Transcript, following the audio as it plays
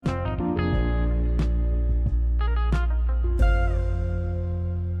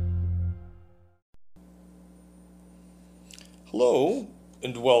Hello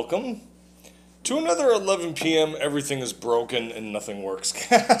and welcome to another 11 p.m. Everything is broken and nothing works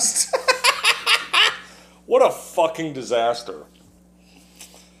cast. What a fucking disaster.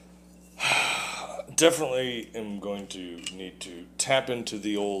 Definitely am going to need to tap into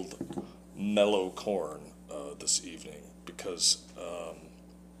the old mellow corn this evening because,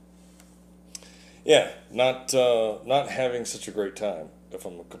 not having such a great time, if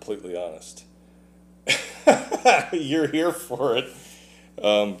I'm completely honest. You're here for it.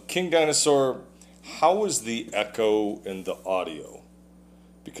 King Dinosaur, how is the echo in the audio?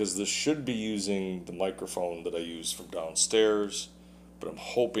 Because this should be using the microphone that I use from downstairs, but I'm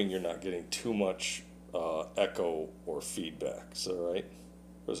hoping you're not getting too much echo or feedback. Is that right?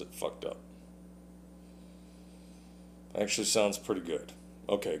 Or is it fucked up? Actually sounds pretty good.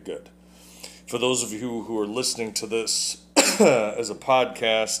 Okay, good. For those of you who are listening to this as a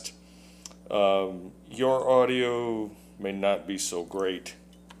podcast, your audio may not be so great.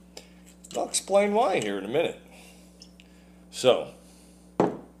 I'll explain why here in a minute. So,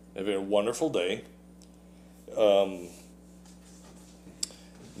 I've had a wonderful day.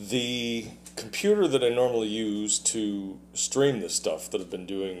 The computer that I normally use to stream this stuff that I've been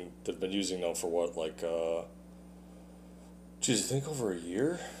using now for what, I think over a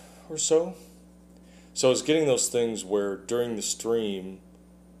year or so. So I was getting those things where during the stream,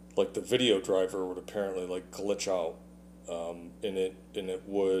 like the video driver would apparently glitch out, and it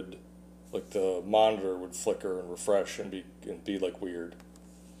would, the monitor would flicker and refresh and be weird.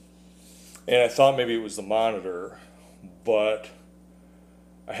 And I thought maybe it was the monitor, but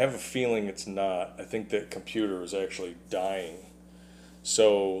I have a feeling it's not. I think that computer is actually dying.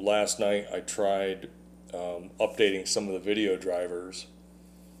 So last night I tried updating some of the video drivers,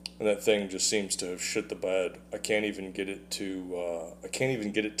 and that thing just seems to have shit the bed. I can't even get it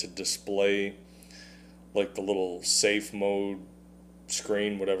to display the little safe mode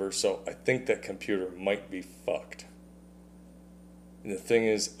screen, whatever. So I think that computer might be fucked. And the thing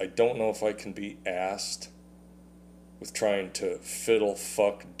is, I don't know if I can be asked with trying to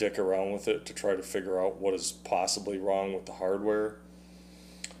dick around with it to try to figure out what is possibly wrong with the hardware.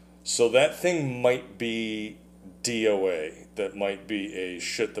 So that thing might be DOA. That might be a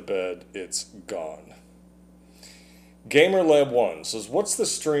shit the bed, it's gone. GamerLab1 says, what's the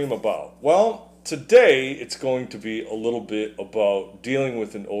stream about? Well, today it's going to be a little bit about dealing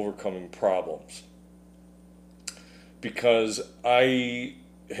with and overcoming problems. Because I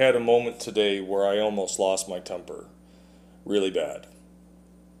had a moment today where I almost lost my temper really bad.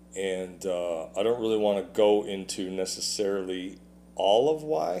 And I don't really want to go into necessarily all of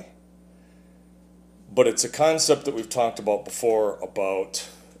why. But it's a concept that we've talked about before about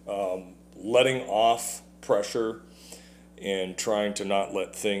letting off pressure and trying to not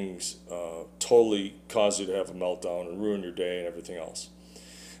let things totally cause you to have a meltdown and ruin your day and everything else.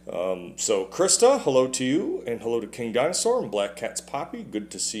 So Krista, hello to you, and hello to King Dinosaur and Black Cat's Poppy.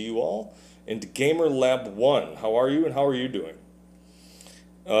 Good to see you all. And GamerLab1, how are you and how are you doing?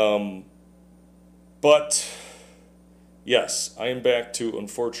 But yes, I am back to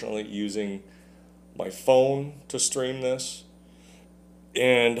unfortunately using my phone to stream this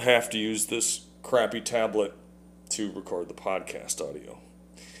and have to use this crappy tablet to record the podcast audio.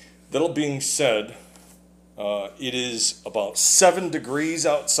 That being said, it is about 7 degrees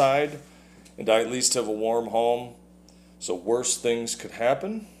outside and I at least have a warm home, so worse things could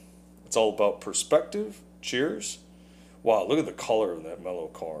happen. It's all about perspective. Cheers. Wow, look at the color of that mellow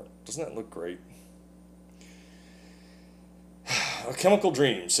corn. Doesn't that look great? A Chemical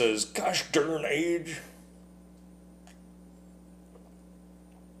Dream says, gosh darn age.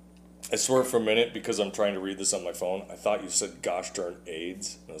 I swear for a minute, because I'm trying to read this on my phone, I thought you said gosh darn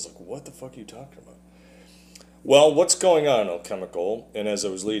AIDS. And I was like, what the fuck are you talking about? Well, what's going on, Alchemical, and as I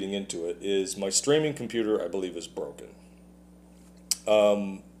was leading into it, is my streaming computer, I believe, is broken.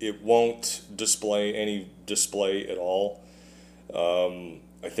 It won't display any display at all. I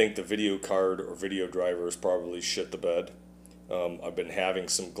think the video card or video driver is probably shit the bed. I've been having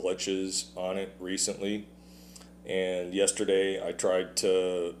some glitches on it recently, and yesterday I tried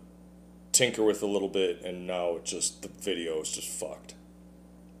to tinker with a little bit, and now the video is just fucked.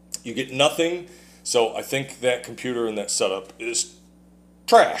 You get nothing, so I think that computer and that setup is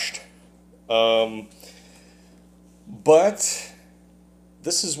trashed. But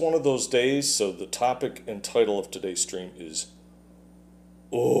this is one of those days, so the topic and title of today's stream is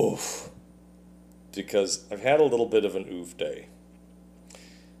oof. Because I've had a little bit of an oof day.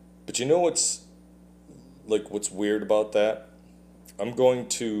 But you know what's weird about that? I'm going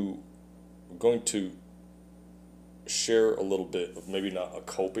to share a little bit of maybe not a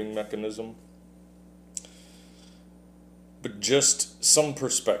coping mechanism, But just some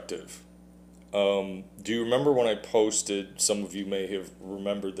perspective. Do you remember when I posted, some of you may have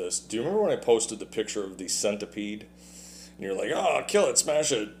remembered this, do you remember when I posted the picture of the centipede? And you're like, oh, kill it,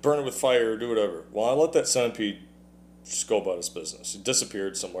 smash it, burn it with fire, do whatever. Well, I let that centipede just go about his business. He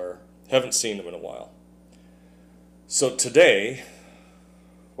disappeared somewhere. Haven't seen him in a while. So today,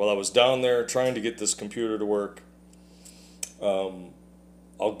 while I was down there trying to get this computer to work,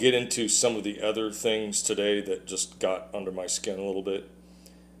 I'll get into some of the other things today that just got under my skin a little bit.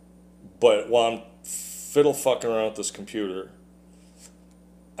 But while I'm fiddle fucking around with this computer,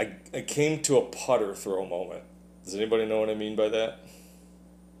 I came to a putter throw moment. Does anybody know what I mean by that?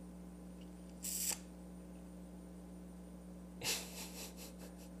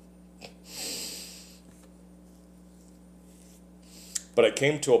 But I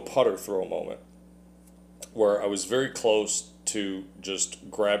came to a putter throw moment where I was very close to just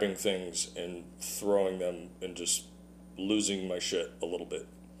grabbing things and throwing them and just losing my shit a little bit.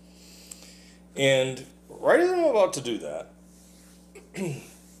 And right as I'm about to do that,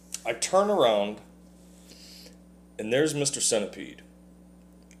 I turn around and there's Mr. Centipede.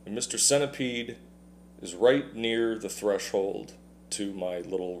 And Mr. Centipede is right near the threshold to my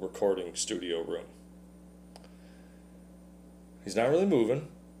little recording studio room. He's not really moving.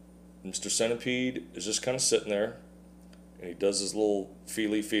 Mr. Centipede is just kind of sitting there, and he does his little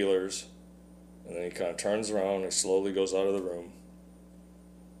feely feelers, and then he kind of turns around and he slowly goes out of the room.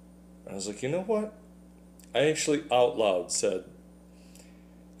 And I was like, you know what? I actually out loud said,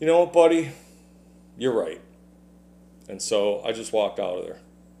 you know what, buddy? You're right. And so I just walked out of there.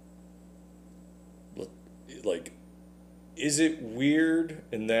 Like, is it weird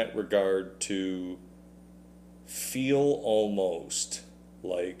in that regard to feel almost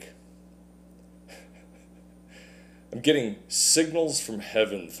like I'm getting signals from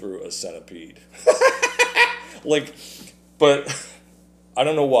heaven through a centipede? Like, but I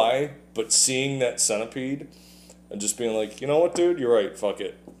don't know why, but seeing that centipede and just being like, you know what, dude, you're right, fuck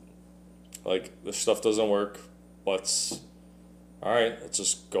it. Like, this stuff doesn't work. Let's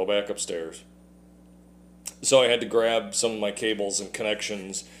just go back upstairs. So I had to grab some of my cables and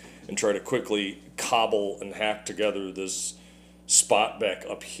connections and try to quickly cobble and hack together this spot back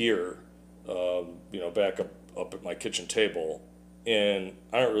up here, back up at my kitchen table. And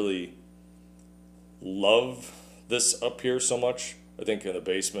I don't really love this up here so much. I think in the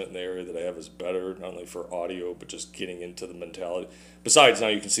basement, in the area that I have, is better, not only for audio, but just getting into the mentality. Besides, now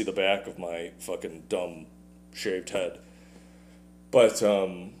you can see the back of my fucking dumb shaved head. But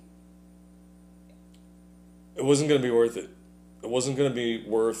it wasn't going to be worth it. It wasn't going to be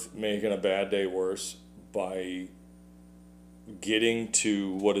worth making a bad day worse by getting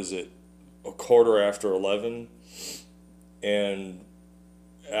to, 11:15, and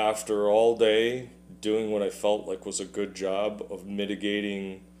after all day doing what I felt like was a good job of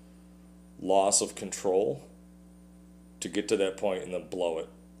mitigating loss of control, to get to that point and then blow it.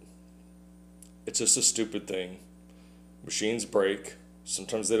 It's just a stupid thing. Machines break.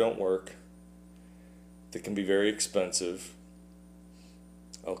 Sometimes they don't work. They can be very expensive.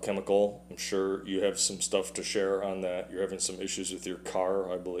 Alchemical, I'm sure you have some stuff to share on that. You're having some issues with your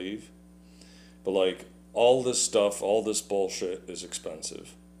car, I believe. But like, all this stuff, all this bullshit is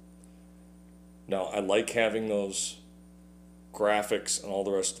expensive. Now, I like having those graphics and all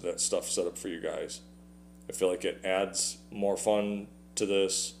the rest of that stuff set up for you guys. I feel like it adds more fun to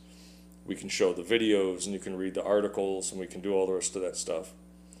this. We can show the videos and you can read the articles and we can do all the rest of that stuff.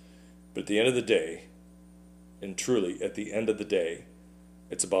 But at the end of the day, and truly at the end of the day,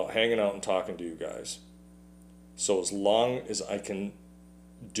 it's about hanging out and talking to you guys. So as long as I can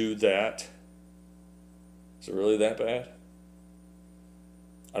do that, is it really that bad?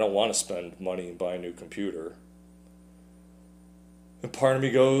 I don't want to spend money and buy a new computer. And part of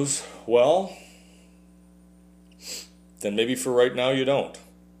me goes, well, then maybe for right now you don't.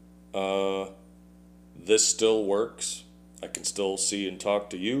 This still works. I can still see and talk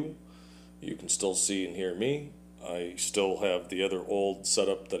to you. You can still see and hear me. I still have the other old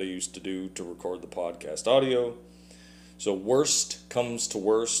setup that I used to do to record the podcast audio. So worst comes to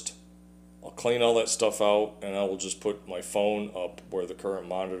worst, I'll clean all that stuff out and I will just put my phone up where the current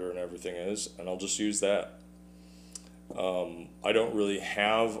monitor and everything is, and I'll just use that. I don't really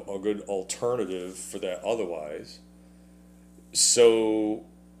have a good alternative for that otherwise. So,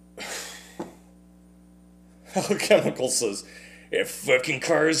 Alchemical says, that fucking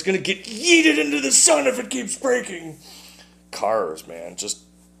car is gonna get yeeted into the sun if it keeps breaking. Cars, man, just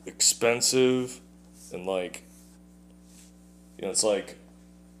expensive, and like, it's like,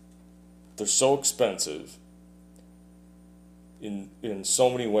 they're so expensive in so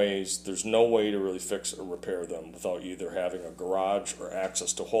many ways, there's no way to really fix or repair them without either having a garage or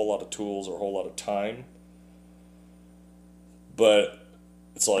access to a whole lot of tools or a whole lot of time. But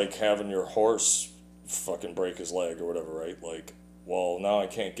it's like having your horse fucking break his leg or whatever, right? Like, well, now I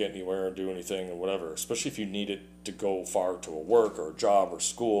can't get anywhere and do anything and whatever, especially if you need it to go far to a work or a job or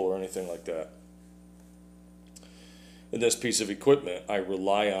school or anything like that. In this piece of equipment, I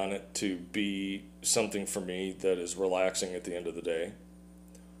rely on it to be something for me that is relaxing at the end of the day.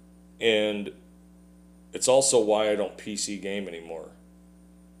 And it's also why I don't PC game anymore.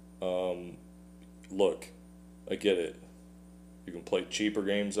 Look, I get it. You can play cheaper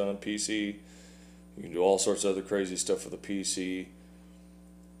games on a PC. You can do all sorts of other crazy stuff with a PC.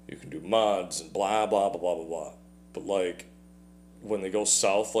 You can do mods and blah, blah, blah, blah, blah, blah. But, like, when they go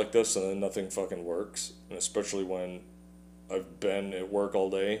south like this and then nothing fucking works, and especially when I've been at work all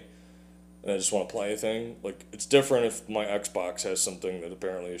day and I just want to play a thing, like, it's different if my Xbox has something that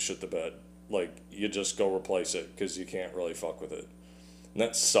apparently is shit the bed. Like, you just go replace it because you can't really fuck with it. And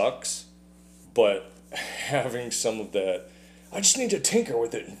that sucks, but having some of that, I just need to tinker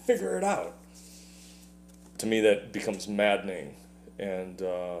with it and figure it out. To me, that becomes maddening. And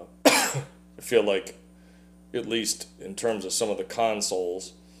I feel like, at least in terms of some of the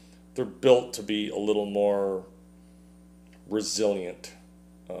consoles, they're built to be a little more resilient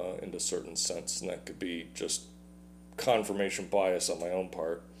in a certain sense. And that could be just confirmation bias on my own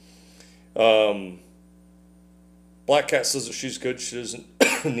part. Black Cat says that she's good. She doesn't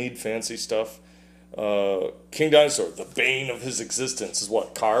need fancy stuff. King Dinosaur, the bane of his existence is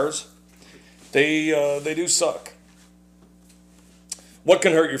what? Cars? They do suck. What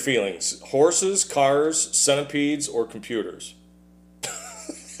can hurt your feelings? Horses, cars, centipedes, or computers?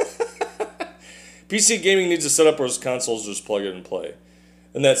 PC gaming needs a setup, whereas consoles just plug it and play.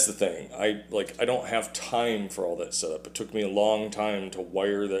 And that's the thing. I don't have time for all that setup. It took me a long time to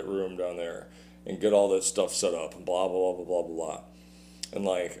wire that room down there and get all that stuff set up and blah, blah, blah, blah, blah, blah. And,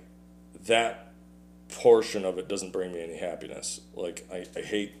 like, that portion of it doesn't bring me any happiness. Like, I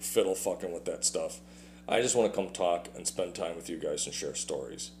hate fiddle fucking with that stuff. I just want to come talk and spend time with you guys and share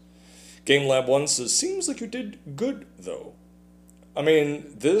stories. Game Lab 1 says, seems like you did good, though. I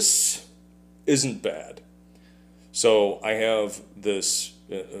mean, this isn't bad. So I have this,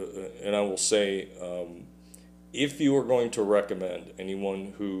 and I will say, if you are going to recommend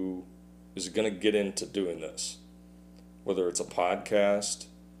anyone who is going to get into doing this, whether it's a podcast,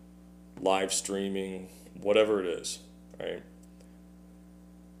 live streaming, whatever it is, right?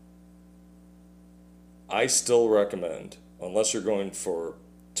 I still recommend, unless you're going for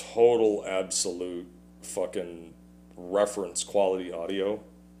total, absolute fucking reference quality audio,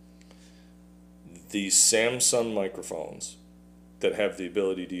 these Samsung microphones that have the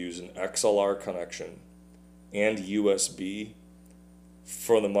ability to use an XLR connection and USB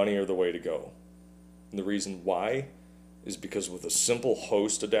for the money are the way to go. And the reason why is because with a simple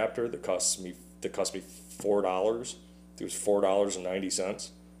host adapter that cost me $4, I think it was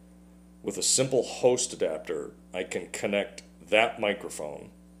 $4.90. With a simple host adapter, I can connect that microphone.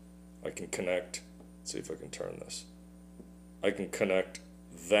 Let's see if I can turn this. I can connect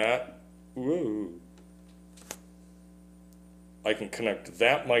that, I can connect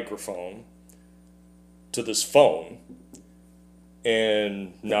that microphone to this phone,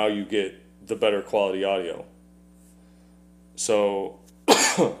 and now you get the better quality audio. So,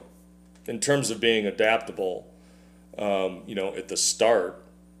 in terms of being adaptable, at the start,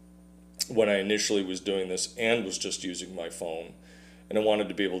 when I initially was doing this and was just using my phone, and I wanted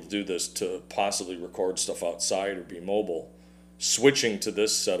to be able to do this to possibly record stuff outside or be mobile, switching to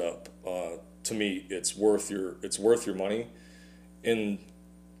this setup, to me, it's worth your money. And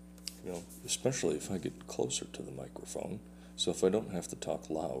especially if I get closer to the microphone, so if I don't have to talk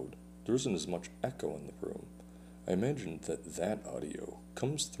loud, there isn't as much echo in the room. I imagine that audio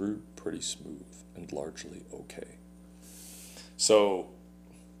comes through pretty smooth and largely okay. So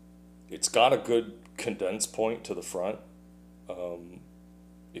it's got a good condense point to the front.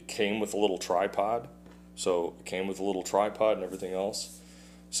 It came with a little tripod. And everything else.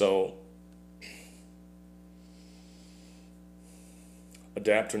 So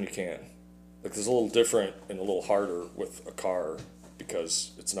adapt when you can. Like, there's a little different and a little harder with a car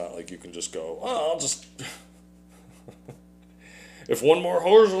because it's not like you can just go, I'll just... if one more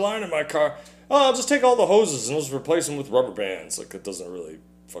hose line in my car, I'll just take all the hoses and just replace them with rubber bands. Like, it doesn't really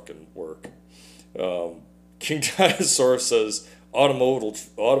fucking work. King Dinosaur says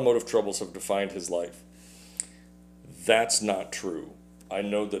automotive troubles have defined his life. That's not true. I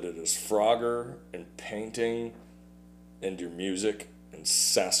know that it is Frogger and painting and your music and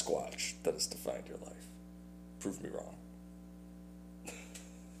Sasquatch that has defined your life. Prove me wrong.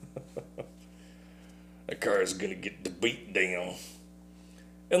 That car is gonna get the beat down.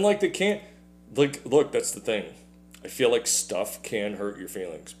 And like they can't, like, look, that's the thing. I feel like stuff can hurt your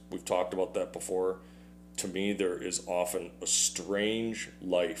feelings. We've talked about that before. To me, there is often a strange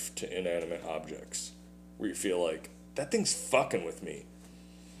life to inanimate objects where you feel like, that thing's fucking with me.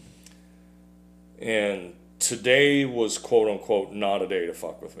 And today was quote unquote not a day to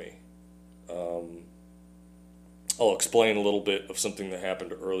fuck with me. I'll explain a little bit of something that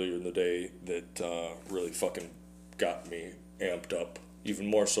happened earlier in the day that really fucking got me amped up, even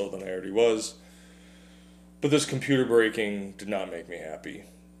more so than I already was. But this computer breaking did not make me happy.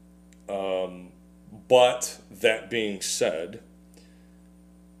 But that being said,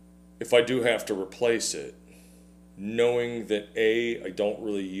 if I do have to replace it, knowing that I don't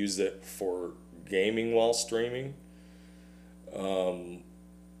really use it for gaming while streaming,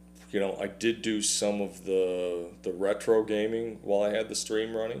 I did do some of the retro gaming while I had the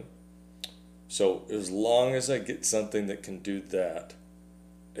stream running. So as long as I get something that can do that,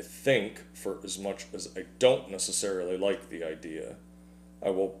 I think for as much as I don't necessarily like the idea, I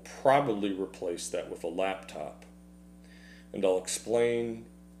will probably replace that with a laptop. And I'll explain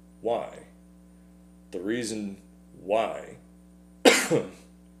why. The reason why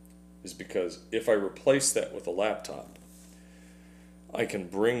is because if I replace that with a laptop, I can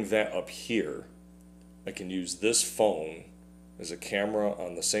bring that up here. I can use this phone as a camera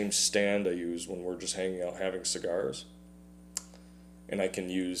on the same stand I use when we're just hanging out having cigars. And I can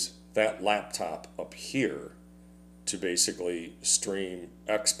use that laptop up here to basically stream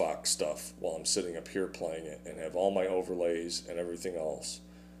Xbox stuff while I'm sitting up here playing it and have all my overlays and everything else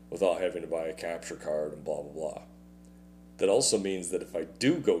without having to buy a capture card and blah, blah, blah. That also means that if I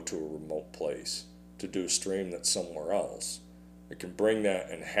do go to a remote place to do a stream that's somewhere else, I can bring that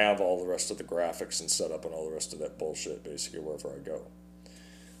and have all the rest of the graphics and setup and all the rest of that bullshit basically wherever I go.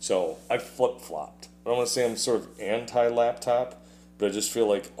 So I flip-flopped. I don't want to say I'm sort of anti-laptop, but I just feel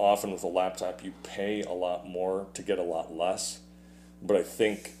like often with a laptop you pay a lot more to get a lot less. But I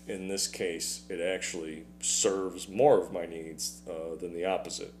think in this case it actually serves more of my needs than the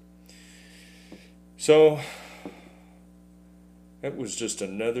opposite. So that was just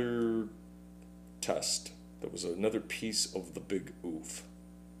another test. That was another piece of the big oof.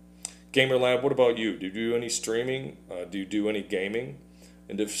 Gamer Lab, what about you? Do you do any streaming? Do you do any gaming?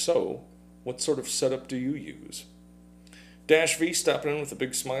 And if so, what sort of setup do you use? Dash V stopping in with a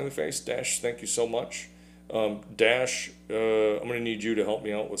big smiley face. Dash, thank you so much. Dash, I'm going to need you to help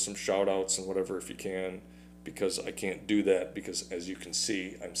me out with some shout outs and whatever if you can, because I can't do that because as you can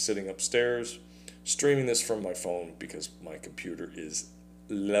see, I'm sitting upstairs streaming this from my phone because my computer is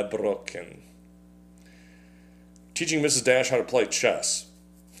lebroken. Teaching Mrs. Dash how to play chess.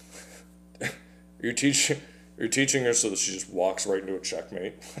 You're teaching her so that she just walks right into a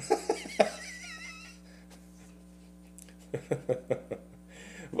checkmate.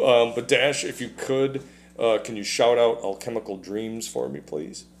 But Dash, if you could, can you shout out Alchemical Dreams for me,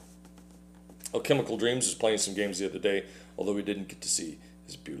 please? Alchemical Dreams was playing some games the other day, although we didn't get to see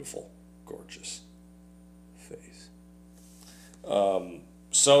his beautiful, gorgeous face.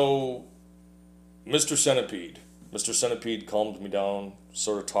 So, Mr. Centipede. Mr. Centipede calmed me down,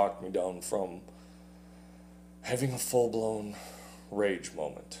 sort of talked me down from having a full-blown rage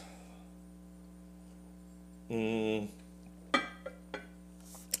moment.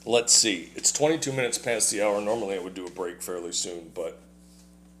 Let's see. It's 22 minutes past the hour. Normally I would do a break fairly soon, but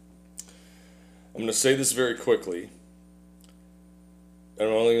I'm going to say this very quickly. And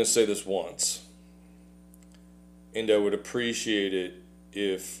I'm only going to say this once. And I would appreciate it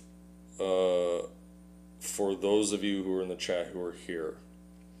if, for those of you who are in the chat who are here,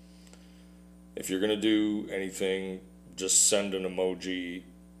 if you're going to do anything, just send an emoji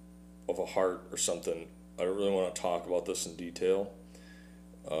of a heart or something. I don't really want to talk about this in detail.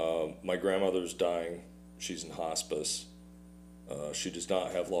 My grandmother's dying. She's in hospice. She does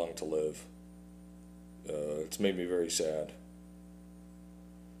not have long to live. It's made me very sad.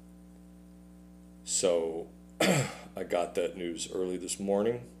 So I got that news early this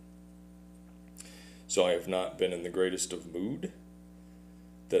morning. So I have not been in the greatest of mood.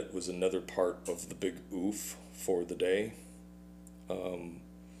 That was another part of the big oof for the day.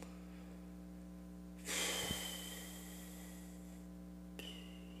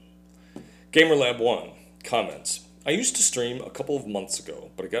 GamerLab1 comments. I used to stream a couple of months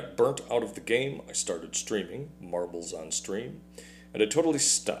ago, but I got burnt out of the game. I started streaming Marbles on Stream, and I totally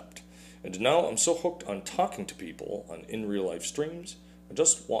stopped. And now I'm so hooked on talking to people on in real life streams, I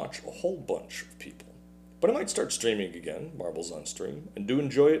just watch a whole bunch of people. But I might start streaming again, Marbles on Stream, and do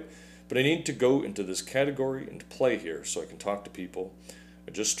enjoy it, but I need to go into this category and play here so I can talk to people.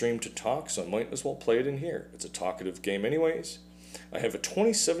 I just stream to talk, so I might as well play it in here. It's a talkative game anyways. I have a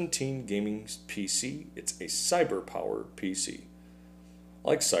 2017 gaming PC. It's a cyber-powered PC. I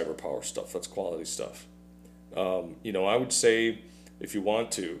like cyber-power stuff. That's quality stuff. I would say if you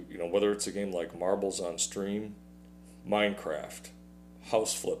want to, whether it's a game like Marbles on Stream, Minecraft,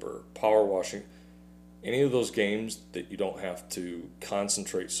 House Flipper, Power Washing, any of those games that you don't have to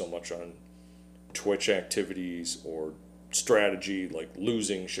concentrate so much on Twitch activities or strategy, like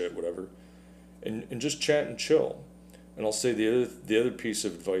losing shit, whatever, and just chat and chill. And I'll say the other piece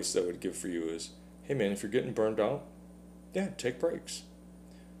of advice that I would give for you is, hey man, if you're getting burned out, yeah, take breaks.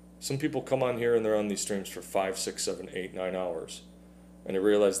 Some people come on here and they're on these streams for 5, 6, 7, 8, 9 hours. And I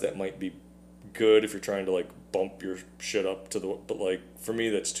realize that might be good if you're trying to like bump your shit up to but like for me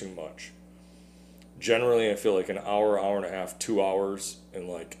that's too much. Generally I feel like an hour, hour and a half, 2 hours, and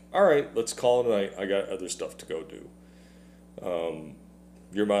like, all right, let's call it a night. I got other stuff to go do.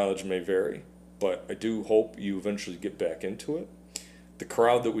 Your mileage may vary, but I do hope you eventually get back into it. The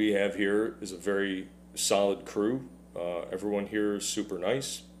crowd that we have here is a very solid crew. Everyone here is super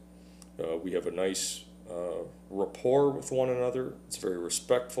nice. We have a nice rapport with one another. It's very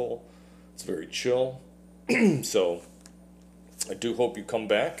respectful. It's very chill. So I do hope you come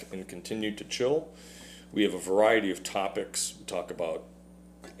back and continue to chill. We have a variety of topics. We talk about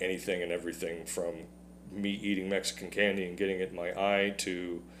anything and everything from me eating Mexican candy and getting it in my eye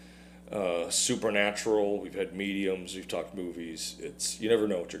to supernatural. We've had mediums. We've talked movies. You never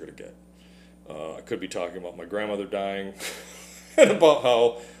know what you're going to get. I could be talking about my grandmother dying and about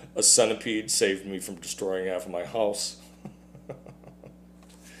how a centipede saved me from destroying half of my house.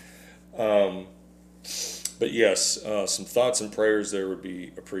 But yes, some thoughts and prayers there would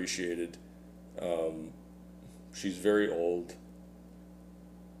be appreciated. She's very old.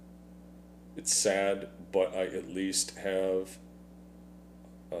 It's sad, but I at least have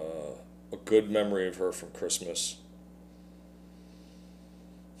a good memory of her from Christmas.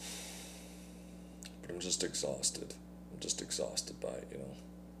 But I'm just exhausted. I'm just exhausted by it,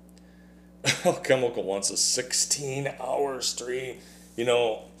 Chemical wants a 16-hour stream.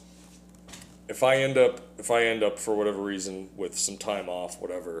 If I end up for whatever reason with some time off,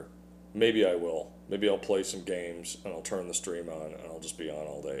 whatever, maybe I will. Maybe I'll play some games and I'll turn the stream on and I'll just be on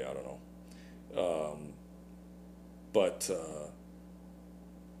all day. I don't know.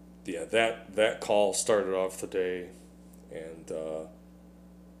 Yeah, that call started off the day, and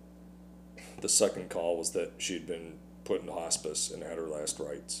the second call was that she'd been put in hospice and had her last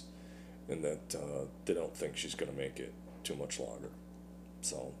rites, and that they don't think she's going to make it too much longer.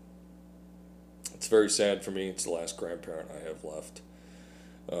 So it's very sad for me. It's the last grandparent I have left.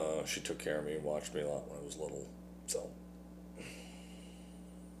 She took care of me and watched me a lot when I was little. So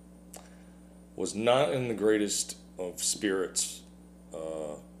was not in the greatest of spirits,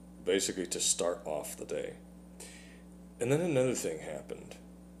 basically to start off the day. And then another thing happened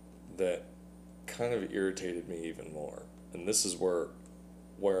that kind of irritated me even more. And this is where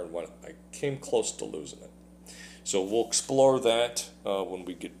and when I came close to losing it. So we'll explore that when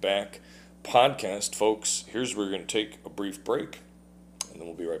we get back. Podcast, folks, here's where we're going to take a brief break, and then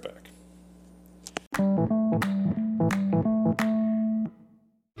we'll be right back.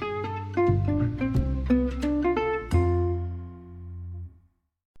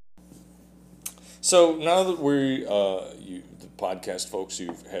 So now that the podcast folks,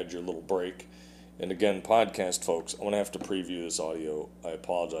 you've had your little break, and again, podcast folks, I'm going to have to preview this audio. I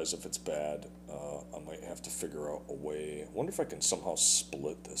apologize if it's bad. I might have to figure out a way. I wonder if I can somehow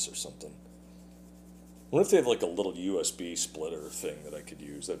split this or something. I wonder if they have like a little USB splitter thing that I could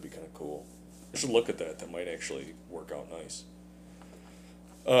use. That'd be kind of cool. I should look at that. That might actually work out nice.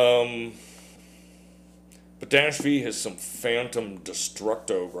 But Dash V has some Phantom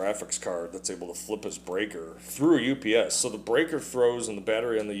Destructo graphics card that's able to flip his breaker through a UPS. So the breaker throws and the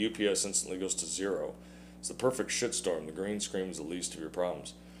battery on the UPS instantly goes to 0. It's the perfect shitstorm. The green screen is the least of your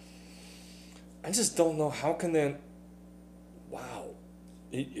problems. I just don't know how can that... Wow.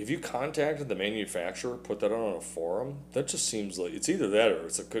 If you contacted the manufacturer, put that on a forum, that just seems like... It's either that or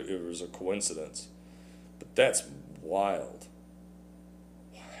it was a coincidence. But that's wild.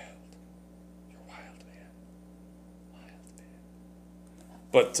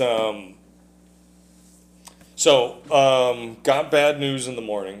 But, got bad news in the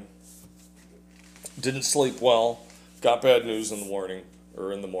morning. Didn't sleep well. Got bad news in the morning.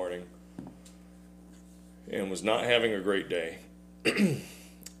 And was not having a great day.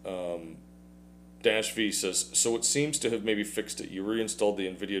 Dash V says, so it seems to have maybe fixed it. You reinstalled the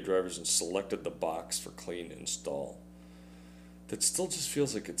NVIDIA drivers and selected the box for clean install. That still just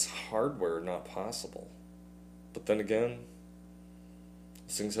feels like it's hardware, not possible. But then again...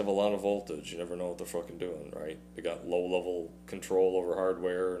 These things have a lot of voltage. You never know what they're fucking doing, right? They got low-level control over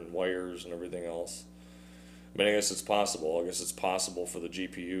hardware and wires and everything else. I mean, I guess it's possible. I guess it's possible for the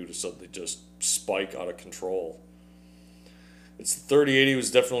GPU to suddenly just spike out of control. It's the 3080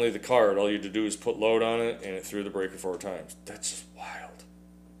 was definitely the card. All you had to do is put load on it, and it threw the breaker 4 times. That's just wild.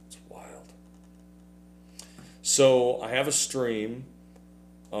 It's wild. So I have a stream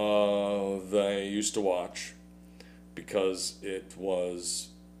that I used to watch because it was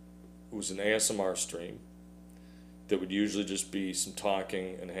an ASMR stream that would usually just be some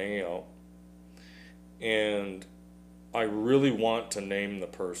talking and hanging out. And I really want to name the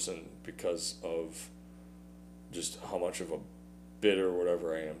person because of just how much of a bit or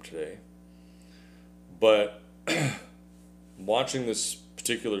whatever I am today. But watching this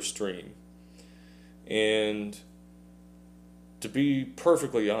particular stream, and to be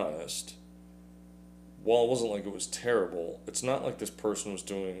perfectly honest, while it wasn't like it was terrible, it's not like this person was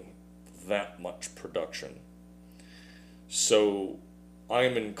doing that much production. So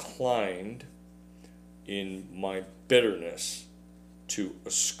I'm inclined in my bitterness to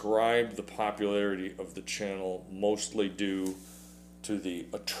ascribe the popularity of the channel mostly due to the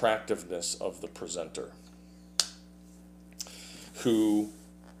attractiveness of the presenter, who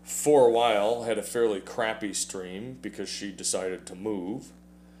for a while had a fairly crappy stream because she decided to move,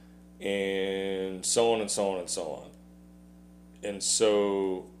 and so on and so on and so on. And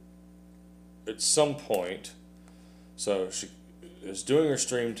so at some point, so she is doing her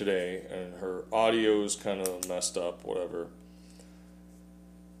stream today and her audio is kind of messed up, whatever.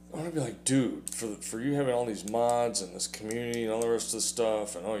 I want to be like, dude, for you having all these mods and this community and all the rest of the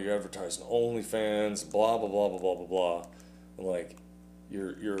stuff, and you're advertising OnlyFans, blah blah blah blah blah blah blah, and like,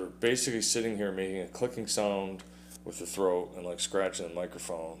 you're basically sitting here making a clicking sound with your throat and like scratching the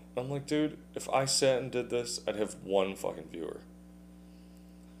microphone. I'm like, dude, if I sat and did this, I'd have one fucking viewer.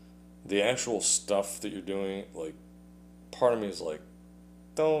 The actual stuff that you're doing, like, part of me is like,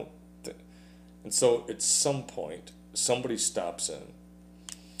 don't. And so at some point, somebody stops in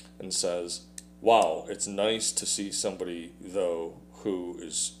and says, wow, it's nice to see somebody, though, who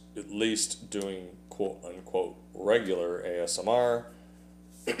is at least doing quote-unquote regular ASMR.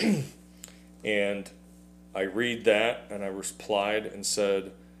 And I read that, and I replied and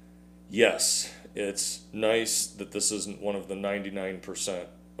said, yes, it's nice that this isn't one of the 99%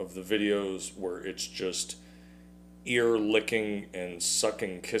 of the videos where it's just ear-licking and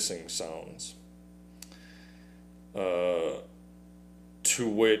sucking kissing sounds. To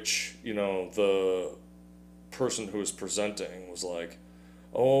which, the person who was presenting was like,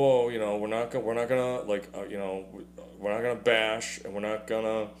 oh, we're not gonna like, we're not gonna bash, and we're not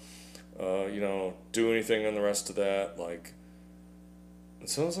gonna, do anything on the rest of that, like. And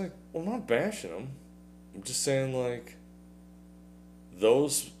so I was like, well, I'm not bashing them. I'm just saying, like,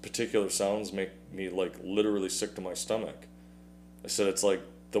 those particular sounds make me, like, literally sick to my stomach. I said it's like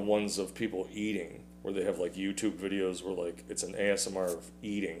the ones of people eating, where they have, like, YouTube videos where, like, it's an ASMR of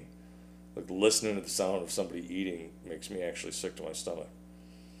eating. Like, listening to the sound of somebody eating makes me actually sick to my stomach.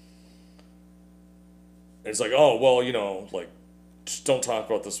 And it's like, oh, well, like, just don't talk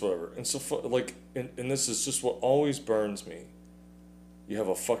about this, whatever. And so, like, and this is just what always burns me. You have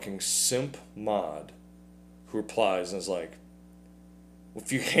a fucking simp mod who replies and is like, well,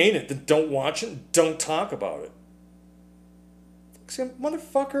 if you hate it, then don't watch it and don't talk about it. See,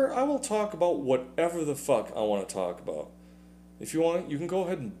 motherfucker, I will talk about whatever the fuck I want to talk about. If you want, you can go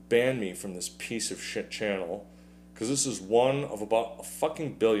ahead and ban me from this piece of shit channel, because this is one of about a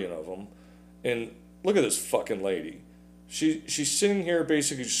fucking billion of them. And look at this fucking lady. She's sitting here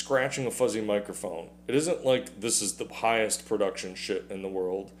basically scratching a fuzzy microphone. It isn't like this is the highest production shit in the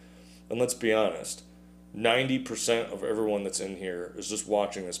world. And let's be honest, 90% of everyone that's in here is just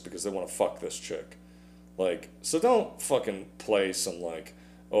watching this because they want to fuck this chick. Like, so don't fucking play some, like,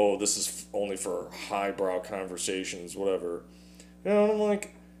 oh, this is only for highbrow conversations, whatever. And I'm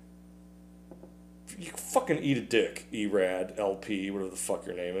like, you fucking eat a dick, E-Rad, LP, whatever the fuck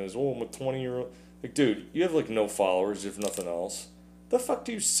your name is. Oh, I'm a 20-year-old. Like, dude, you have, like, no followers, you have nothing else. The fuck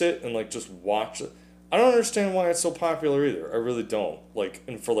do you sit and, like, just watch it? I don't understand why it's so popular either. I really don't. Like,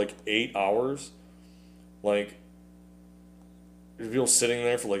 and for, like, 8 hours, like, people sitting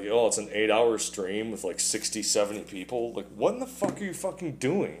there for, like, oh, it's an 8-hour stream with, like, 60, 70 people. Like, what in the fuck are you fucking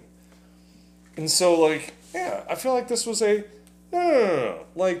doing? And so, like, yeah, I feel like this was no.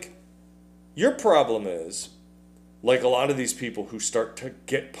 Like, your problem is, like a lot of these people who start to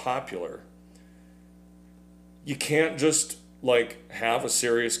get popular, you can't just, like, have a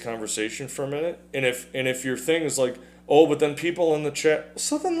serious conversation for a minute. And if your thing is like, oh, but then people in the chat,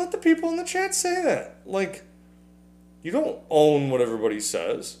 so then let the people in the chat say that. Like, You don't own what everybody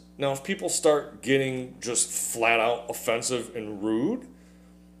says. Now, if people start getting just flat out offensive and rude,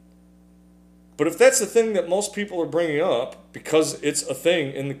 but if that's the thing that most people are bringing up because it's a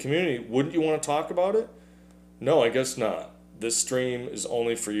thing in the community, wouldn't you want to talk about it? No, I guess not. This stream is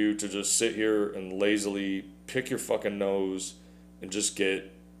only for you to just sit here and lazily pick your fucking nose and just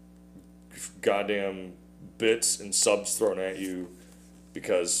get goddamn bits and subs thrown at you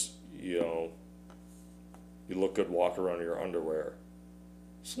because, you look good walking around in your underwear.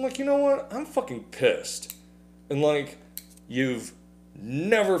 So I'm like, you know what? I'm fucking pissed. And like, you've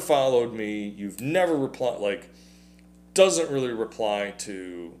never followed me. You've never replied, like, doesn't really reply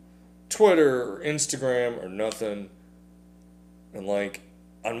to Twitter or Instagram or nothing. And like,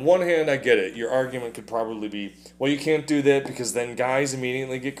 on one hand, I get it. Your argument could probably be, well, you can't do that because then guys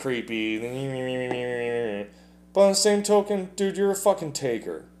immediately get creepy. But on the same token, dude, you're a fucking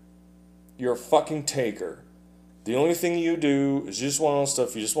taker. You're a fucking taker. The only thing you do is you just want all this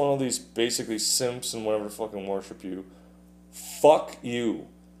stuff. You just want all these basically simps and whatever fucking worship you. Fuck you.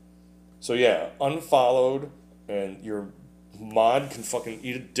 So yeah, unfollowed, and your mod can fucking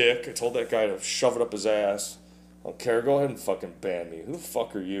eat a dick. I told that guy to shove it up his ass. I don't care. Go ahead and fucking ban me. Who the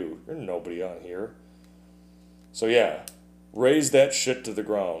fuck are you? You're nobody on here. So yeah, raise that shit to the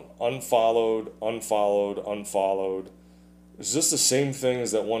ground. Unfollowed, unfollowed, unfollowed. It's just the same thing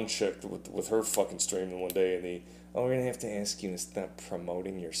as that one chick with her fucking stream one day, and we're going to have to ask you to stop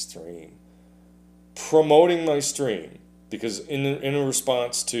promoting your stream. Promoting my stream. Because in a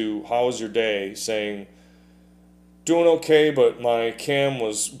response to how was your day, saying, doing okay, but my cam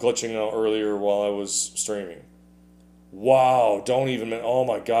was glitching out earlier while I was streaming. Wow, don't even, oh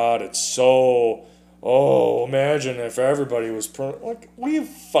my god, it's so, imagine if everybody was, like, will you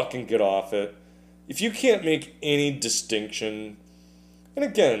fucking get off it? If you can't make any distinction, and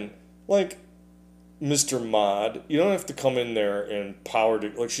again, like, Mr. Mod, you don't have to come in there and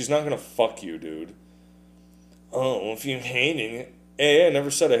like, she's not gonna fuck you, dude. Oh, if you're hating it. A, I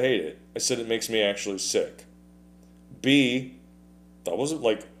never said I hate it. I said it makes me actually sick. B, that wasn't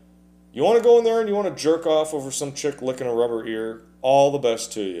like, you want to go in there and you want to jerk off over some chick licking a rubber ear? All the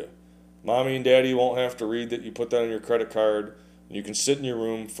best to you. Mommy and daddy won't have to read that you put that on your credit card. And you can sit in your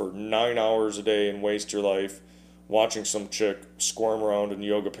room for 9 hours a day and waste your life watching some chick squirm around in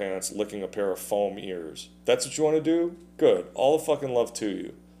yoga pants licking a pair of foam ears. That's what you want to do? Good. All the fucking love to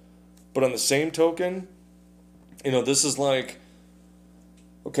you. But on the same token, this is like,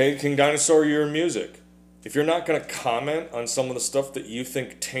 okay, King Dinosaur, you're in music. If you're not going to comment on some of the stuff that you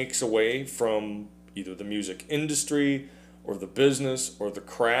think takes away from either the music industry or the business or the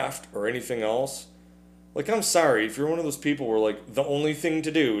craft or anything else, like, I'm sorry, if you're one of those people where, like, the only thing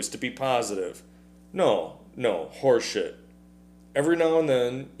to do is to be positive. No, horseshit. Every now and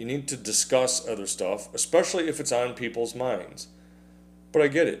then, you need to discuss other stuff, especially if it's on people's minds. But I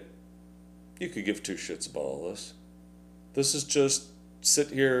get it. You could give two shits about all this. This is just sit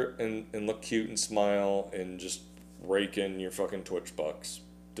here and look cute and smile and just rake in your fucking Twitch bucks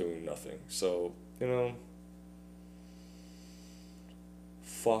doing nothing. So,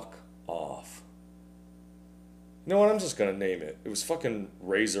 fuck off. You know what? I'm just gonna name it. It was fucking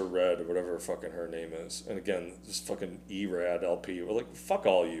Razor Red or whatever fucking her name is. And again, this fucking E-Rad LP. We're like, fuck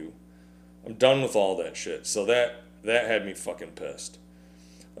all you. I'm done with all that shit. So that had me fucking pissed.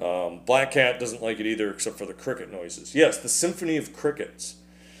 Black Cat doesn't like it either, except for the cricket noises. Yes, the symphony of crickets.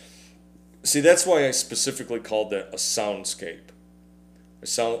 See, that's why I specifically called that a soundscape.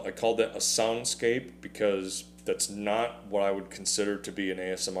 I called that a soundscape because that's not what I would consider to be an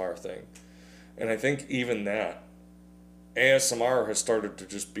ASMR thing. And I think even that, ASMR has started to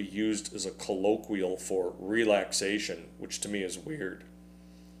just be used as a colloquial for relaxation, which to me is weird.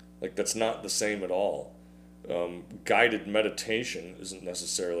 Like, that's not the same at all. Guided meditation isn't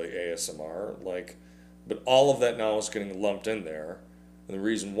necessarily ASMR, but all of that now is getting lumped in there. And the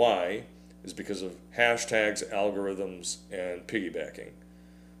reason why is because of hashtags, algorithms, and piggybacking.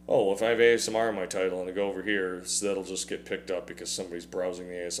 Oh, if I have ASMR in my title and I go over here, so that'll just get picked up because somebody's browsing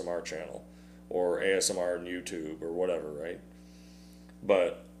the ASMR channel, or ASMR on YouTube, or whatever, right?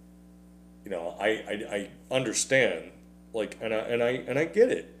 But, I understand, and I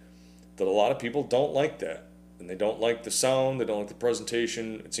get it, that a lot of people don't like that. And they don't like the sound, they don't like the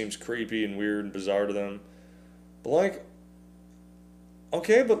presentation, it seems creepy and weird and bizarre to them. But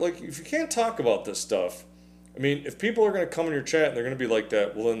okay, but if you can't talk about this stuff, I mean, if people are going to come in your chat and they're going to be like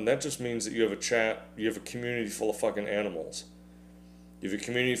that, well then that just means that you have a community full of fucking animals. You have a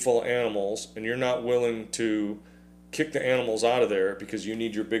community full of animals, and you're not willing to kick the animals out of there because you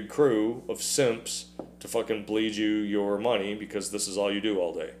need your big crew of simps to fucking bleed you your money because this is all you do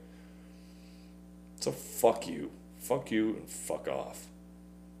all day. So fuck you. Fuck you and fuck off.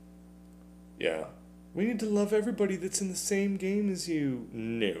 Yeah. We need to love everybody that's in the same game as you.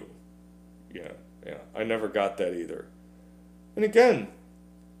 No. Yeah. I never got that either. And again,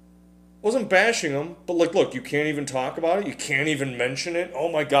 wasn't bashing them, but like, look, you can't even talk about it. You can't even mention it.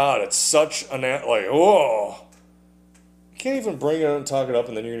 Oh my God, it's such an like, oh. You can't even bring it up and talk it up,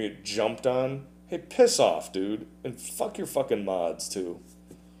 and then you're gonna get jumped on. Hey, piss off, dude, and fuck your fucking mods too.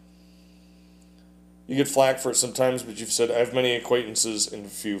 You get flack for it sometimes, but you've said I have many acquaintances and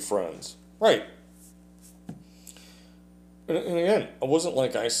few friends. Right. And again, it wasn't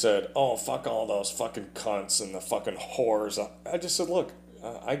like I said, oh, fuck all those fucking cunts and the fucking whores. I just said, look,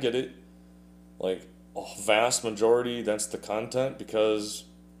 I get it. Like, a vast majority, that's the content because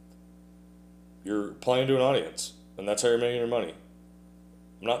you're playing to an audience. And that's how you're making your money.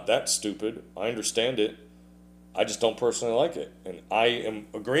 I'm not that stupid. I understand it. I just don't personally like it. And I am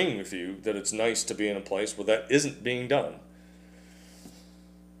agreeing with you that it's nice to be in a place where that isn't being done.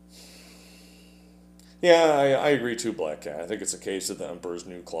 Yeah, I agree too, Black Cat. I think it's a case of the Emperor's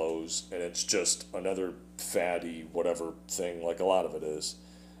New Clothes, and it's just another fatty whatever thing, like a lot of it is.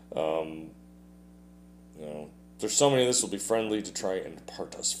 There's so many of this will be friendly to try and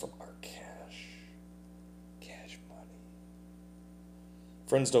part us from our cash money.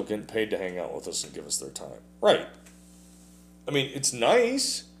 Friends don't get paid to hang out with us and give us their time. Right. I mean, it's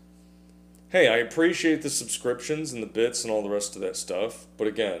nice. Hey, I appreciate the subscriptions and the bits and all the rest of that stuff, but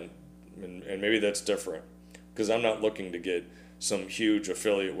again, and maybe that's different, because I'm not looking to get some huge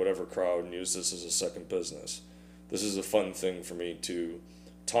affiliate whatever crowd and use this as a second business. This is a fun thing for me to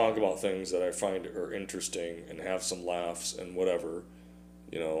talk about things that I find are interesting and have some laughs and whatever,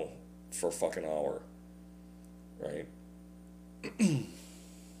 for a fucking hour. Right?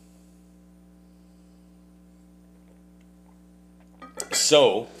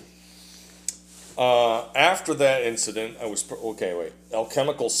 So, after that incident,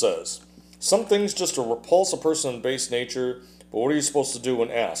 Alchemical says, some things just to repulse a person in base nature, but what are you supposed to do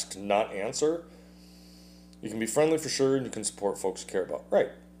when asked? Not answer? You can be friendly for sure, and you can support folks you care about. Right.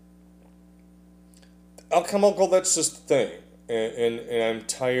 Alchemical, that's just the thing. And I'm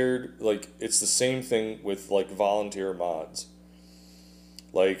tired, like, it's the same thing with, like, volunteer mods.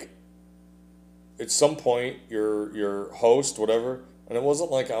 Like, at some point, your host, whatever, and it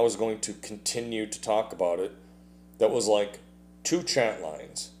wasn't like I was going to continue to talk about it. That was like 2 chat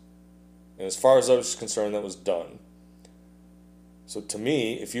lines. And as far as I was concerned, that was done. So to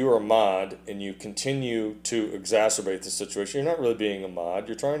me, if you are a mod and you continue to exacerbate the situation, you're not really being a mod.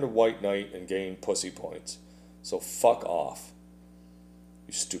 You're trying to white knight and gain pussy points. So fuck off.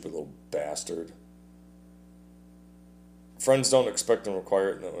 You stupid little bastard. Friends don't expect and require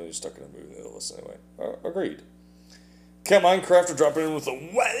it, and then when you're stuck in a movie, they'll listen anyway. Agreed. Cat Minecrafter dropping in with a...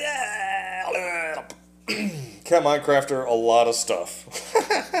 Cat Minecrafter, a lot of stuff.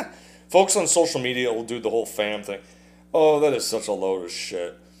 Folks on social media will do the whole fam thing. Oh, that is such a load of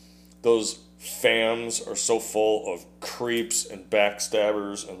shit. Those fams are so full of creeps and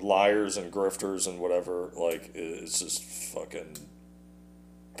backstabbers and liars and grifters and whatever. Like, it's just fucking...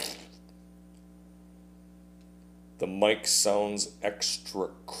 The mic sounds extra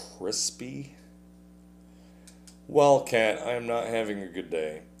crispy. Well, Cat, I am not having a good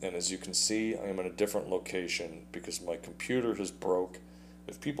day. And as you can see, I am in a different location because my computer has broke.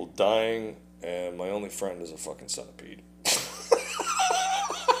 With people dying, and my only friend is a fucking centipede.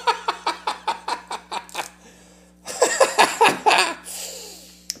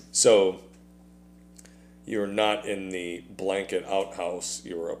 So, you're not in the blanket outhouse.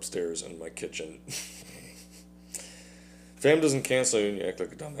 You were upstairs in my kitchen. Fam doesn't cancel you and you act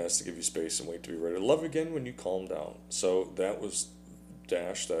like a dumbass to give you space and wait to be ready to love again when you calm down. So that was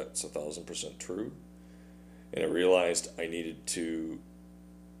Dash. That's 1,000% true. And I realized I needed to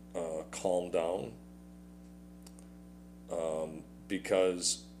calm down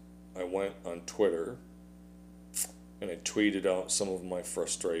because I went on Twitter and I tweeted out some of my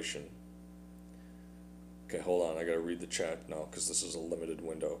frustration. Okay, hold on. I gotta read the chat now because this is a limited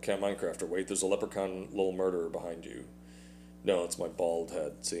window. Cat Minecrafter, wait, there's a leprechaun little murderer behind you. No, it's my bald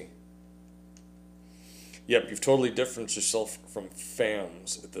head, see? Yep, you've totally distanced yourself from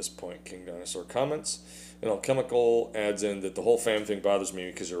fams at this point, King Dinosaur comments. And Alchemical adds in that the whole fam thing bothers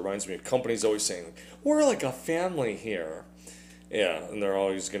me because it reminds me of companies always saying, we're like a family here. Yeah, and they're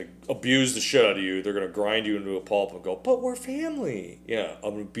always going to abuse the shit out of you. They're going to grind you into a pulp and go, but we're family. Yeah,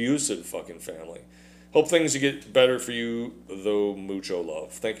 an abusive fucking family. Hope things get better for you, though mucho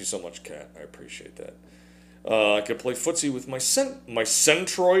love. Thank you so much, Kat. I appreciate that. I could play footsie with my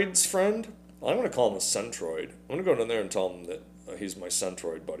Centroids friend. I'm going to call him a Centroid. I'm going to go down there and tell him that he's my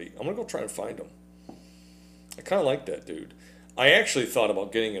Centroid buddy. I'm going to go try and find him. I kind of like that dude. I actually thought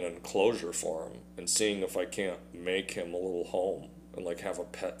about getting an enclosure for him and seeing if I can't make him a little home and like have a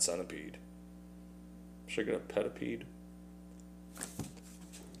pet centipede. Should I get a petipede?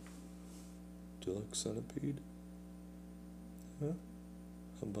 Do you like centipede? Huh?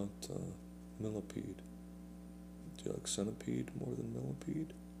 How about millipede? Do you like centipede more than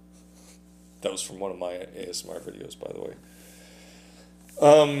millipede? That was from one of my ASMR videos, by the way.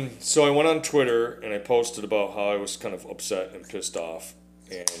 So I went on Twitter and I posted about how I was kind of upset and pissed off,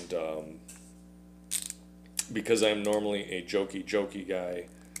 and because I'm normally a jokey guy,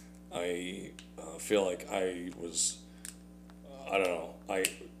 I feel like I was, I don't know,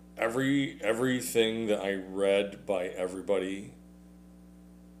 everything that I read by everybody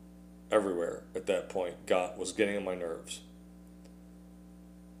everywhere at that point was getting on my nerves,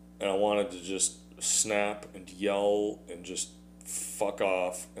 and I wanted to just snap and yell and just fuck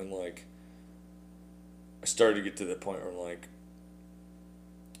off, and like I started to get to that point where I'm like,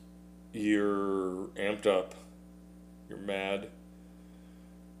 you're amped up, you're mad,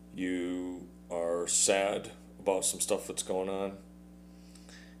 you are sad about some stuff that's going on,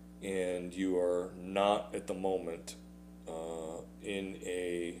 and you are not at the moment in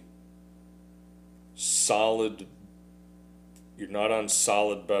a solid, you're not on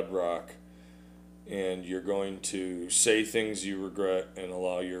solid bedrock, and you're going to say things you regret and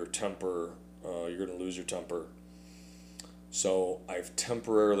allow your temper, you're going to lose your temper. So I've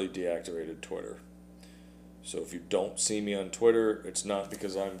temporarily deactivated Twitter. So if you don't see me on Twitter, it's not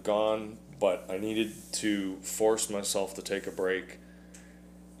because I'm gone, but I needed to force myself to take a break,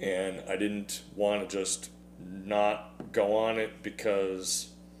 and I didn't want to just not go on it because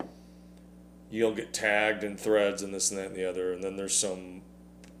you'll get tagged in threads and this and that and the other, and then there's some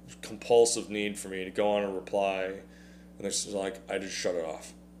compulsive need for me to go on and reply, and it's like I just shut it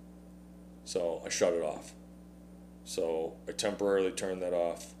off. So I shut it off. So I temporarily turned that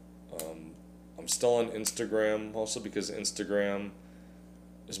off. I'm still on Instagram, also because Instagram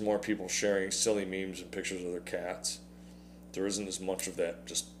is more people sharing silly memes and pictures of their cats. There isn't as much of that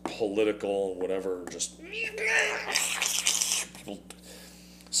just political whatever, just people.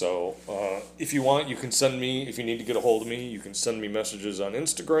 So if you want, you can send me, if you need to get a hold of me, you can send me messages on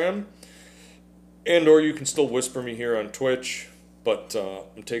Instagram, and or you can still whisper me here on Twitch, but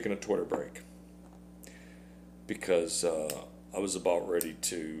I'm taking a Twitter break because I was about ready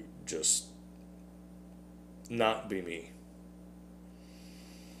to just not be me.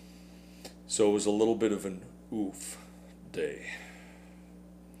 So it was a little bit of an oof day.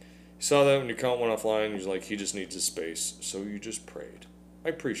 You saw that when your account went offline, you're like, he just needs his space, so you just prayed. I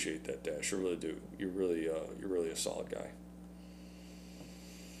appreciate that, Dash. I really do. You're really a solid guy.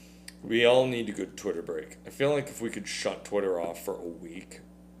 We all need a good Twitter break. I feel like if we could shut Twitter off for a week,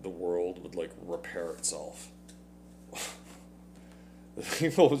 the world would like repair itself. The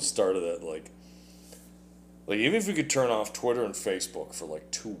people who started that, like even if we could turn off Twitter and Facebook for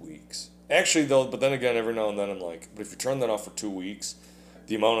like 2 weeks. Actually, though, but then again, every now and then I'm like, but if you turn that off for 2 weeks,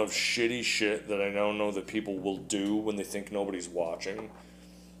 the amount of shitty shit that I now know that people will do when they think nobody's watching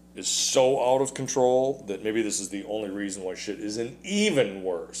is so out of control that maybe this is the only reason why shit isn't even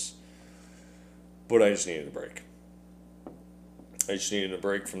worse. But I just needed a break. I just needed a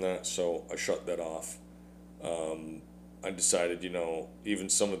break from that, so I shut that off. I decided, even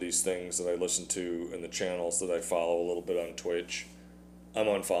some of these things that I listen to and the channels that I follow a little bit on Twitch, I'm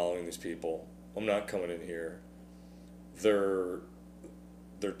unfollowing these people. I'm not coming in here. They're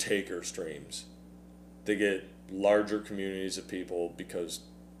taker streams. They get larger communities of people because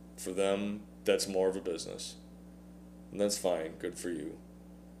for them, that's more of a business. And that's fine. Good for you.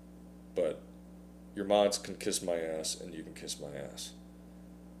 But your mods can kiss my ass and you can kiss my ass.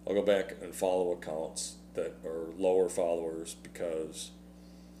 I'll go back and follow accounts that are lower followers because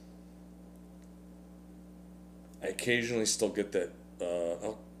I occasionally still get that,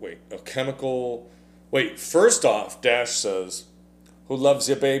 a chemical. Wait, first off, Dash says, who loves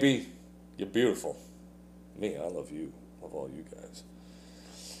you, baby? You're beautiful. Me, I love you. Love all you guys.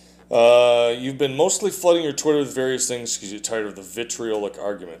 You've been mostly flooding your Twitter with various things because you're tired of the vitriolic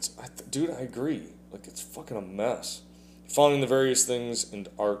arguments. Dude, I agree. Like, it's fucking a mess. Following the various things and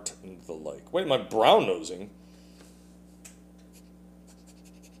art and the like. Wait, am I brown nosing?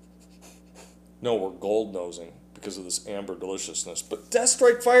 No, we're gold nosing because of this amber deliciousness. But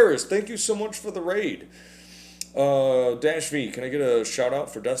Deathstrike Virus, thank you so much for the raid. Dash V, can I get a shout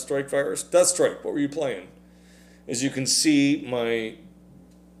out for Deathstrike Virus? Deathstrike, what were you playing? As you can see, my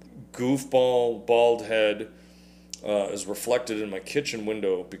goofball bald head is reflected in my kitchen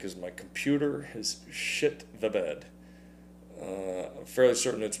window because my computer has shit the bed. I'm fairly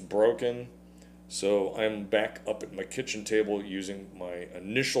certain it's broken, So I'm back up at my kitchen table using my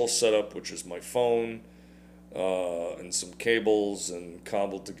initial setup, which is my phone and some cables and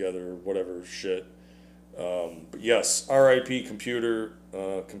cobbled together whatever shit. But yes, RIP computer.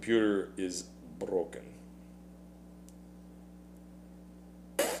 Computer is broken.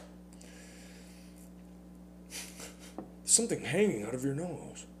 Something hanging out of your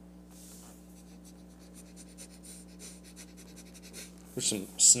nose. There's some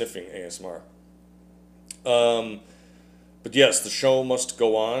sniffing ASMR. But yes, the show must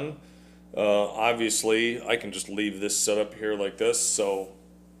go on. Obviously, I can just leave this set up here like this. So,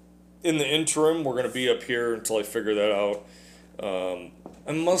 in the interim, we're going to be up here until I figure that out.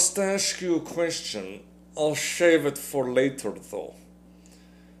 I must ask you a question. I'll shave it for later, though.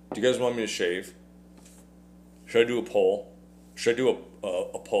 Do you guys want me to shave? Should I do a poll? Should I do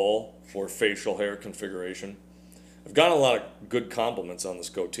a poll for facial hair configuration? I've gotten a lot of good compliments on this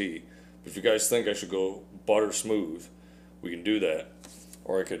goatee. But if you guys think I should go butter smooth, we can do that.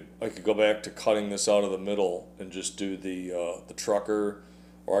 Or I could go back to cutting this out of the middle and just do the trucker.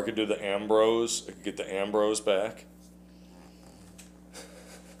 Or I could do the Ambrose. I could get the Ambrose back.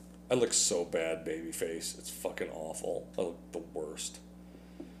 I look so bad, babyface. It's fucking awful. I look the worst.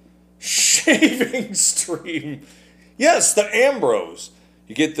 Shaving stream. Yes, the Ambrose.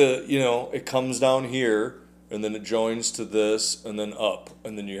 You get the, it comes down here, and then it joins to this, and then up,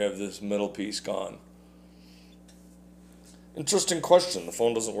 and then you have this middle piece gone. Interesting question. The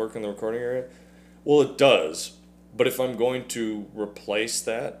phone doesn't work in the recording area? Well, it does, but if I'm going to replace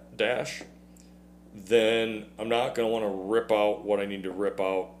that dash, then I'm not going to want to rip out what I need to rip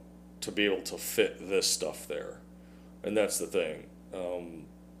out to be able to fit this stuff there. And that's the thing.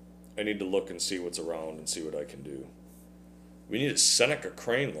 I need to look and see what's around and see what I can do. We need a Seneca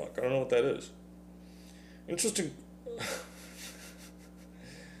crane look. I don't know what that is. Interesting.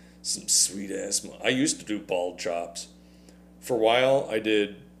 Some sweet ass. I used to do bald chops. For a while, I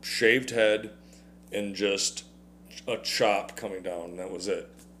did shaved head and just a chop coming down. And that was it.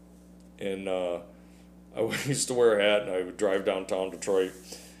 And I used to wear a hat, and I would drive downtown Detroit,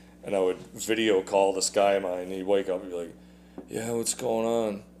 and I would video call this guy of mine. And he'd wake up and be like, "Yeah, what's going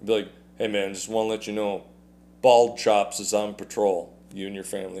on?" I'd be like, "Hey man, just want to let you know, Bald Chops is on patrol. You and your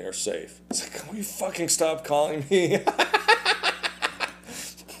family are safe." It's like, "Can you fucking stop calling me?"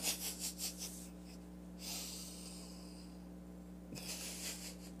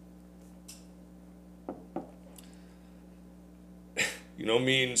 You know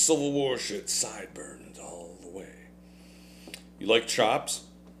me and Civil War shit, sideburns all the way. You like chops?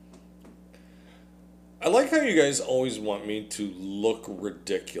 I like how you guys always want me to look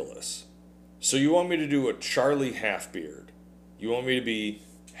ridiculous. So you want me to do a Charlie half beard. You want me to be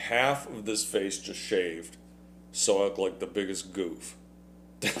half of this face just shaved, so I look like the biggest goof.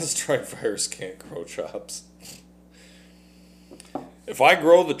 Deathstrike Virus can't grow chops. If I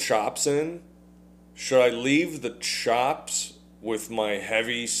grow the chops in, should I leave the chops with my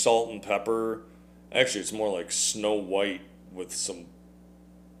heavy salt and pepper? Actually, it's more like Snow White with some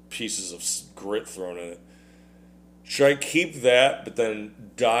pieces of grit thrown in it. Should I keep that but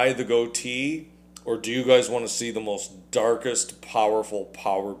then dye the goatee? Or do you guys want to see the most darkest, powerful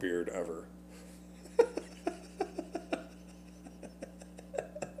power beard ever?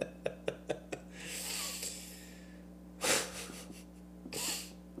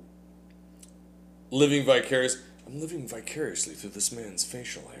 Living vicarious. I'm living vicariously through this man's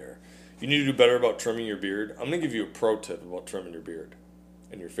facial hair. You need to do better about trimming your beard. I'm going to give you a pro tip about trimming your beard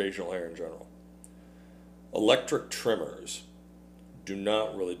and your facial hair in general. Electric trimmers do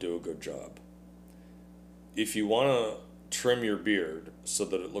not really do a good job. If you want to trim your beard so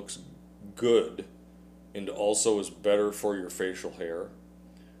that it looks good and also is better for your facial hair,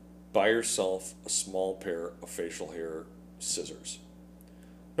 buy yourself a small pair of facial hair scissors.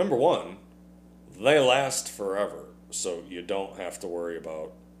 Number one, they last forever, so you don't have to worry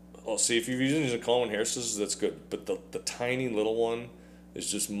about... Oh, see, if you're using a common hair scissors, that's good. But the tiny little one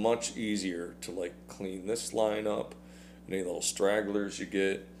is just much easier to, like, clean this line up, and any little stragglers you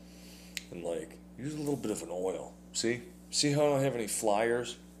get, and, like, use a little bit of an oil. See? See how I don't have any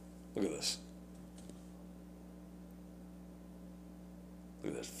flyers? Look at this.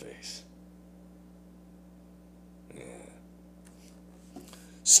 Look at that face. Yeah.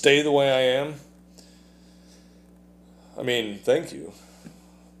 Stay the way I am. I mean, thank you.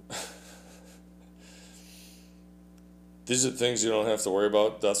 These are things you don't have to worry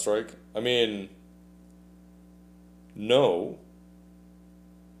about, Deathstrike. I mean, no.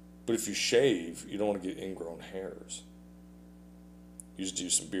 But if you shave, you don't want to get ingrown hairs. You just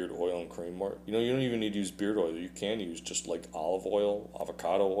use some beard oil and cream more. You don't even need to use beard oil. You can use just like olive oil,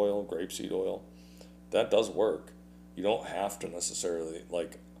 avocado oil, grapeseed oil. That does work. You don't have to necessarily,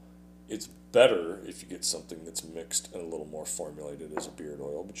 like, it's better if you get something that's mixed and a little more formulated as a beard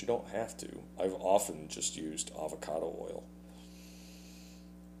oil, but you don't have to. I've often just used avocado oil.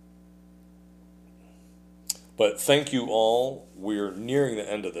 But thank you all. We're nearing the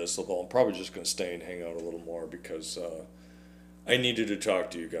end of this, although I'm probably just going to stay and hang out a little more because I needed to talk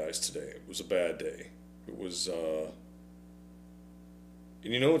to you guys today. It was a bad day. It was, and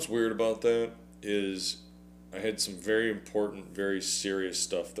you know what's weird about that is I had some very important, very serious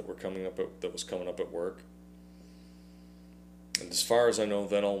stuff that was coming up at work. And as far as I know,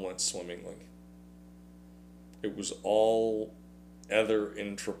 that all went swimmingly. It was all other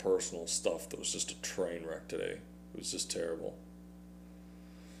intrapersonal stuff that was just a train wreck today. It was just terrible.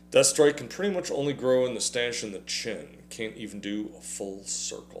 Deathstrike can pretty much only grow in the stash and the chin. Can't even do a full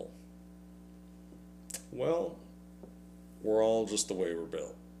circle. Well, we're all just the way we're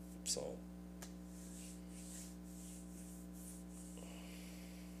built. So,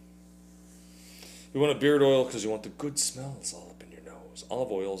 you want a beard oil because you want the good smells all up in your nose.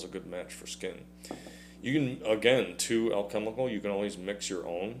 Olive oil is a good match for skin. You can, again, too, alchemical, you can always mix your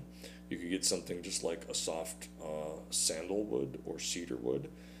own. You could get something just like a soft sandalwood or cedarwood,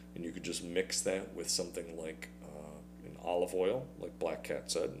 and you could just mix that with something like an olive oil, like Black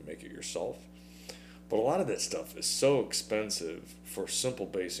Cat said, and make it yourself. But a lot of that stuff is so expensive for simple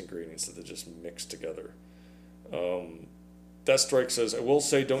base ingredients that they just mix together. Deathstrike says, I will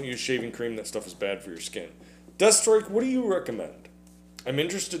say don't use shaving cream, that stuff is bad for your skin. Deathstrike, what do you recommend? I'm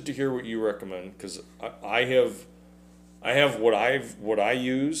interested to hear what you recommend, because I have what I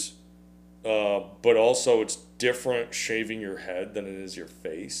use, but also it's different shaving your head than it is your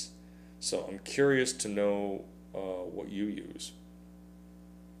face. So I'm curious to know what you use.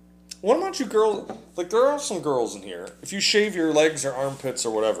 What about you girls? Like, there are some girls in here. If you shave your legs or armpits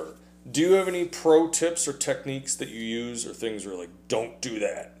or whatever, do you have any pro tips or techniques that you use, or things where you're like, don't do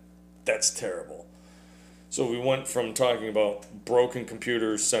that? That's terrible. So we went from talking about broken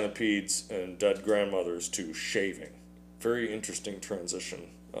computers, centipedes, and dead grandmothers to shaving. Very interesting transition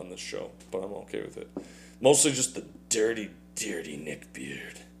on this show, but I'm okay with it. Mostly just the dirty, dirty Nick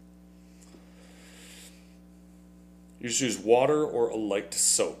beard. You just use water or a light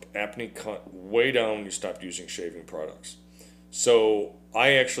soap. Acne cut way down when you stopped using shaving products. So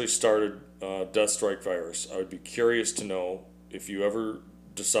I actually started Deathstrike Virus. I would be curious to know if you ever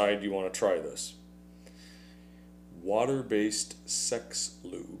decide you want to try this. Water-based sex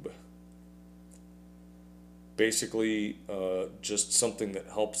lube. Basically, just something that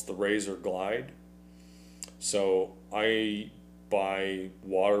helps the razor glide. So I buy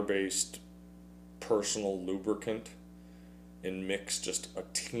water-based personal lubricant and mix just a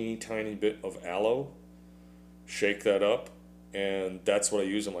teeny tiny bit of aloe, shake that up, and that's what I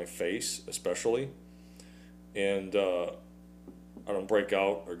use on my face especially. And I don't break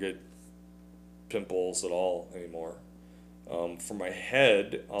out or get pimples at all anymore. For my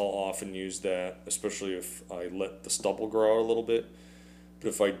head, I'll often use that, especially if I let the stubble grow out a little bit. But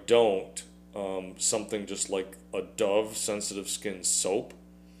if I don't, something just like a Dove sensitive skin soap.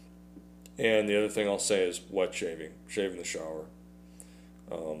 And the other thing I'll say is wet shaving. Shave in the shower.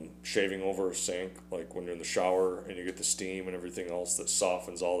 Shaving over a sink, like when you're in the shower and you get the steam and everything else that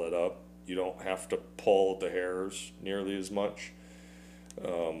softens all that up. You don't have to pull at the hairs nearly as much.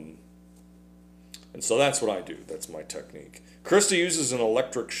 And so that's what I do. That's my technique. Krista uses an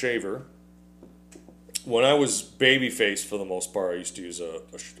electric shaver. When I was babyface, for the most part, I used to use a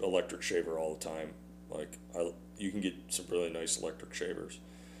electric shaver all the time. Like, you can get some really nice electric shavers.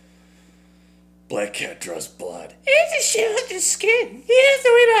 Black Cat draws blood. It's a shave off the skin. You have to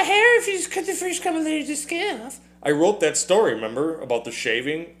worry about hair if you just cut the first couple layers of skin off. I wrote that story, remember? About the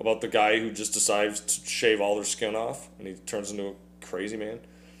shaving? About the guy who just decides to shave all their skin off and he turns into a crazy man?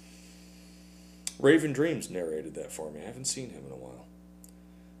 Raven Dreams narrated that for me. I haven't seen him in a while.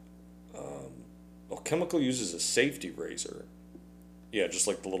 Alchemical uses a safety razor. Yeah, just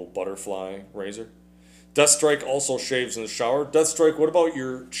like the little butterfly razor. Deathstrike also shaves in the shower. Deathstrike, what about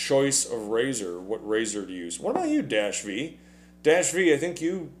your choice of razor? What razor do you use? What about you, Dash V? Dash V, I think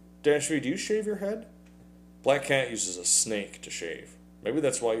you... Dash V, do you shave your head? Black Cat uses a snake to shave. Maybe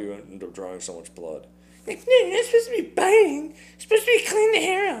that's why you end up drawing so much blood. Like, no, you're not supposed to be biting. You're supposed to be cleaning the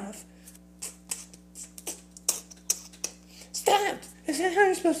hair off. Stop! That's not how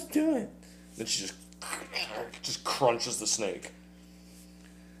you're supposed to do it. Then she just crunches the snake.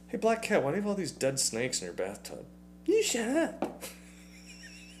 Hey, Black Cat, why do you have all these dead snakes in your bathtub? You shut up.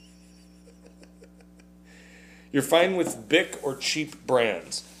 You're fine with Bic or cheap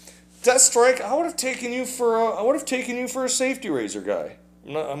brands. Deathstrike, I would have taken you for a safety razor guy.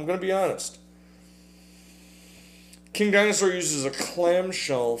 I'm gonna be honest. King Dinosaur uses a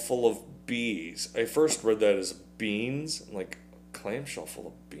clamshell full of bees. I first read that as beans. I'm like, clamshell full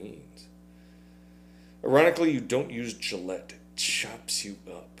of beans. Ironically, you don't use Gillette. It chops you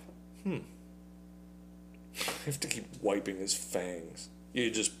up. I have to keep wiping his fangs.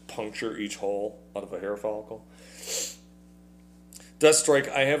 You just puncture each hole out of a hair follicle. Deathstrike,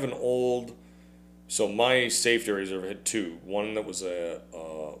 I have an old... So my safety razor had two. One that was a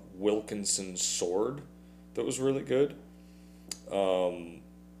Wilkinson sword that was really good. The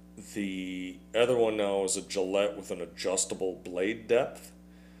other one now is a Gillette with an adjustable blade depth.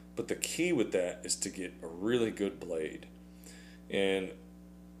 But the key with that is to get a really good blade. And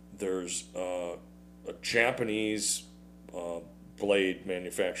there's a Japanese blade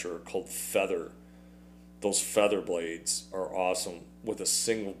manufacturer called Feather. Those Feather blades are awesome. With a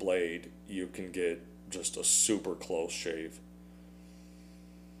single blade, you can get just a super close shave.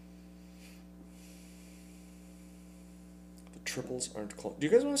 The triples aren't close. Do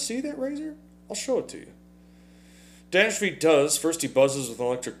you guys want to see that razor? I'll show it to you. Dash V does. First he buzzes with an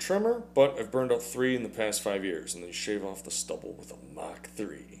electric trimmer, but I've burned out 3 in the past 5 years, and then you shave off the stubble with a Mach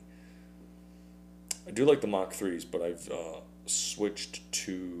 3. I do like the Mach 3s, but I've switched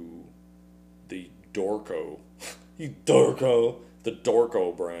to the Dorco. You Dorco! The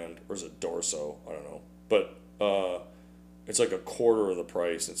Dorco brand. Or is it Dorso? I don't know. But it's like a quarter of the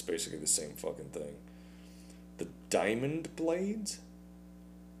price. It's basically the same fucking thing. The Diamond blades?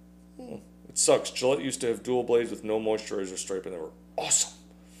 It sucks. Gillette used to have dual blades with no moisturizer stripe, and they were awesome.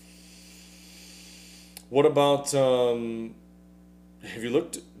 What about, have you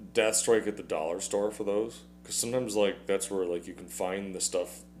looked at Deathstrike at the dollar store for those? Because sometimes, like, that's where, like, you can find the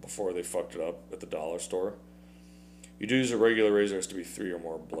stuff before they fucked it up at the dollar store. You do use a regular razor, it has to be 3 or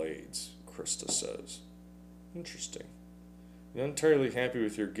more blades, Krista says. Interesting. You're not entirely happy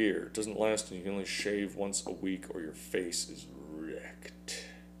with your gear. It doesn't last, and you can only shave once a week, or your face is wrecked.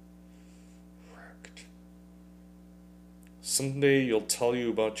 Someday you'll tell you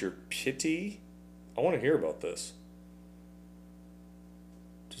about your pity. I want to hear about this.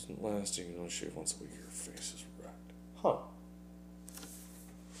 Doesn't last, and you can only shave once a week, your face is wrecked. Huh.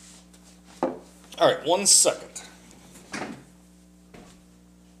 Alright, 1 second.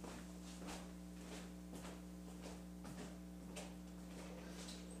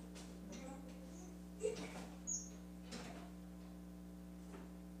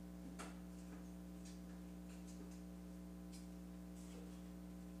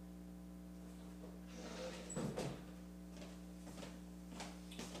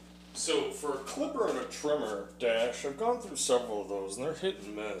 So for a clipper and a trimmer, Dash, I've gone through several of those, and they're hit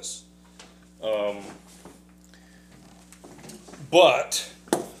and miss. But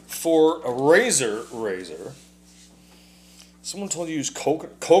for a razor, someone told you to use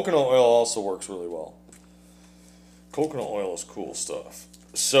coconut oil also works really well. Coconut oil is cool stuff.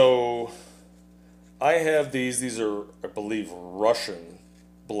 So I have these are, I believe, Russian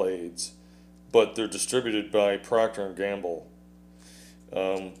blades, but they're distributed by Procter & Gamble.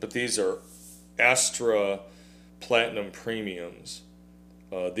 But these are Astra Platinum Premiums.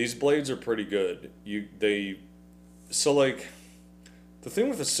 These blades are pretty good. So like, the thing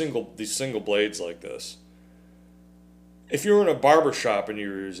with these single blades like this, if you were in a barber shop and you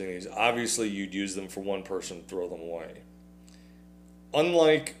were using these, obviously you'd use them for one person, throw them away.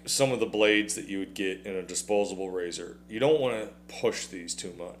 Unlike some of the blades that you would get in a disposable razor, you don't want to push these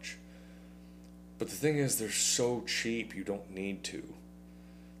too much. But the thing is, they're so cheap, you don't need to.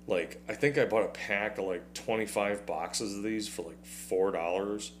 Like, I think I bought a pack of like 25 boxes of these for like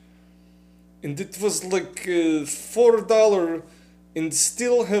 $4. And it was like $4 and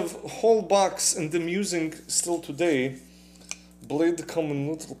still have whole box, and I'm using still today. Blade come in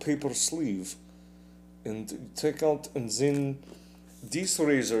little paper sleeve. And you take out, and then this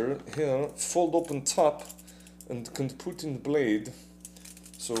razor here fold open top and can put in the blade.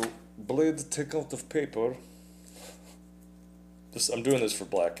 So blade take out of paper. I'm doing this for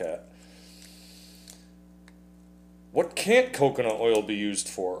Black Cat. What can't coconut oil be used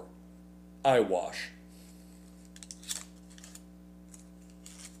for? Eye wash.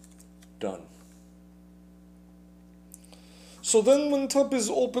 Done. So then when top is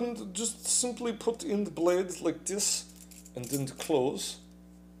opened, just simply put in the blade like this, and then close.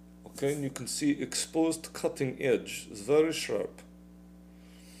 Okay, and you can see exposed cutting edge. It's very sharp.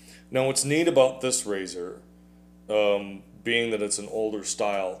 Now what's neat about this razor, being that it's an older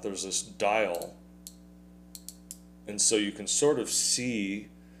style, there's this dial, and so you can sort of see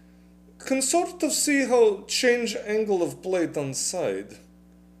how change angle of blade on side.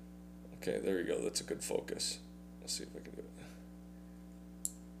 Okay, there you go, that's a good focus. Let's see if I can do it.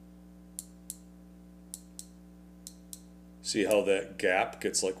 See how that gap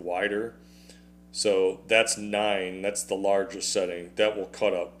gets like wider? So that's 9. That's the largest setting. That will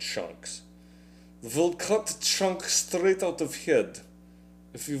cut out chunks. Will cut chunks straight out of head.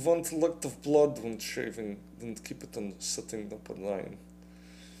 If you want a lot of blood when shaving, then keep it on setting number 9.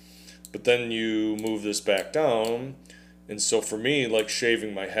 But then you move this back down, and so for me, like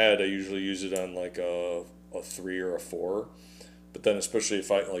shaving my head, I usually use it on like a 3 or a 4. But then especially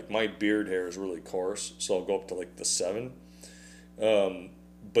if I, like my beard hair is really coarse, so I'll go up to like the 7.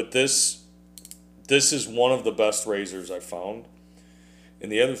 But this is one of the best razors I've found.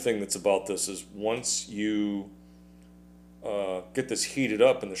 And the other thing that's about this is once you get this heated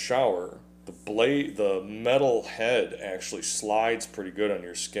up in the shower, the metal head actually slides pretty good on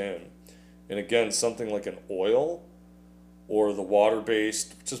your skin. And again, something like an oil or the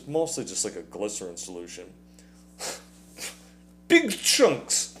water-based, which is mostly just like a glycerin solution. Big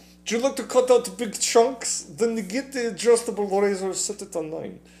chunks! Do you like to cut out big chunks? Then you get the adjustable razor, set it on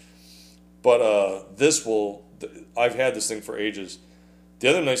 9. But I've had this thing for ages. The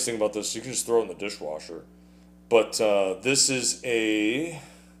other nice thing about this, you can just throw it in the dishwasher. But this was a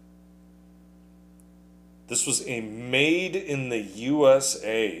made in the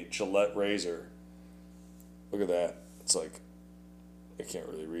USA Gillette razor. Look at that. It's like, I can't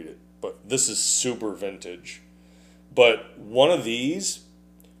really read it. But this is super vintage. But one of these,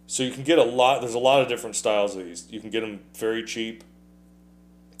 so you can get there's a lot of different styles of these. You can get them very cheap.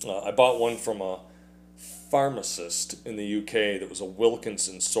 I bought one from a pharmacist in the UK that was a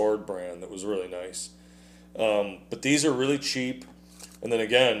Wilkinson sword brand that was really nice. But these are really cheap. And then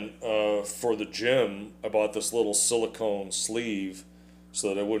again, for the gym, I bought this little silicone sleeve so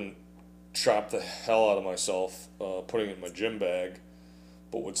that I wouldn't chop the hell out of myself putting it in my gym bag.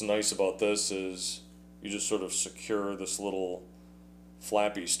 But what's nice about this is you just sort of secure this little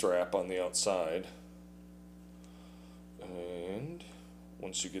flappy strap on the outside. And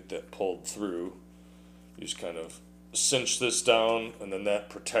once you get that pulled through, you just kind of cinch this down, and then that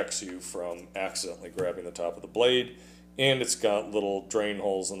protects you from accidentally grabbing the top of the blade. And it's got little drain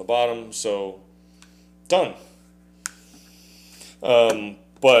holes in the bottom, so done.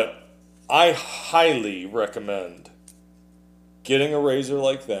 But I highly recommend getting a razor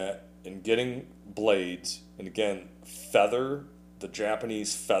like that and getting blades. And again, the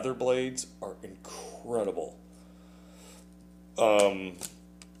Japanese feather blades are incredible.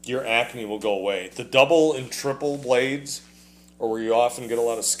 Your acne will go away. The double and triple blades are where you often get a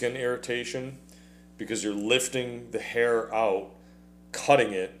lot of skin irritation because you're lifting the hair out,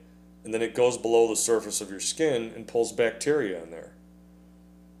 cutting it, and then it goes below the surface of your skin and pulls bacteria in there.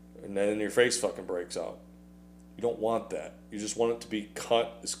 And then your face fucking breaks out. You don't want that. You just want it to be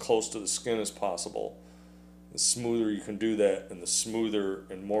cut as close to the skin as possible. The smoother you can do that, and the smoother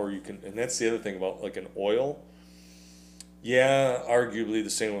and more you can. And that's the other thing about like an oil. Yeah, arguably the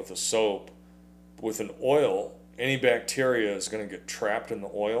same with a soap. But with an oil, any bacteria is going to get trapped in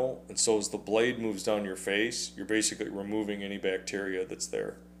the oil, and so as the blade moves down your face, you're basically removing any bacteria that's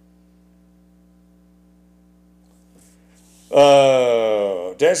there.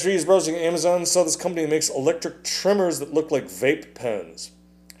 Dash V is browsing Amazon, saw this company that makes electric trimmers that look like vape pens.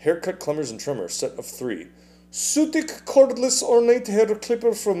 Haircut clippers and trimmers, set of 3. Sutic cordless ornate hair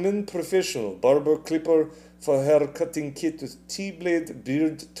clipper from Men Professional. Barber clipper for hair cutting kit with T-blade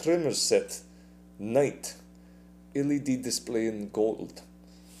beard trimmer set. Night. LED display in gold.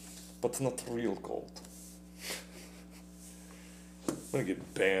 But not real gold. I'm gonna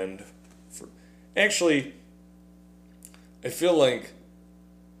get banned for... Actually, I feel like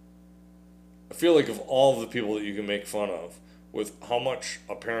of all the people that you can make fun of, with how much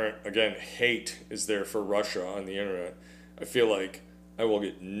apparent, again, hate is there for Russia on the internet, I feel like I will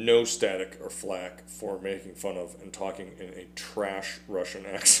get no static or flack for making fun of and talking in a trash Russian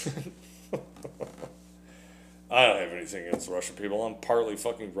accent. I don't have anything against Russian people. I'm partly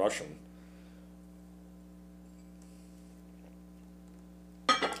fucking Russian.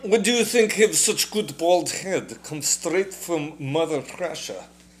 What do you think have such good bald head? Come straight from Mother Russia.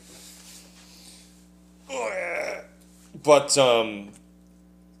 But,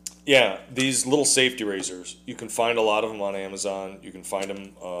 yeah, these little safety razors, you can find a lot of them on Amazon. You can find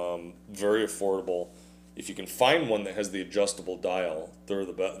them very affordable. If you can find one that has the adjustable dial,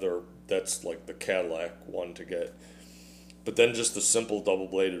 that's like the Cadillac one to get. But then just the simple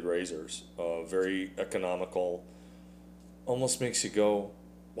double-bladed razors, very economical. Almost makes you go,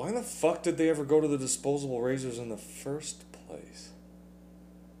 why the fuck did they ever go to the disposable razors in the first place?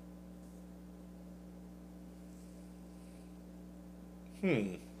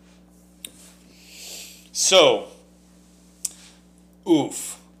 So,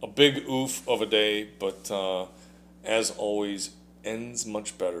 oof. A big oof of a day, but as always, ends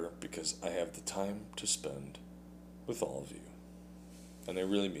much better because I have the time to spend with all of you. And I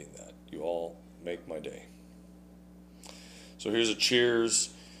really mean that. You all make my day. So here's a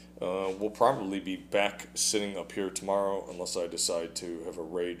cheers. We'll probably be back sitting up here tomorrow unless I decide to have a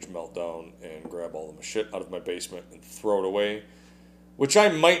rage meltdown and grab all of my shit out of my basement and throw it away, which I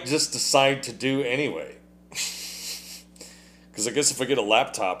might just decide to do anyway. Because I guess if I get a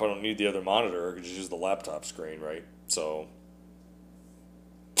laptop, I don't need the other monitor. I can just use the laptop screen, right? So,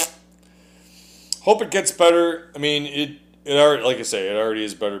 hope it gets better. I mean, it already, like I say, it already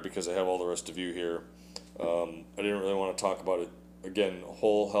is better because I have all the rest of you here. I didn't really want to talk about it again a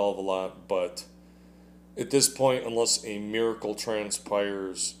whole hell of a lot, but at this point, unless a miracle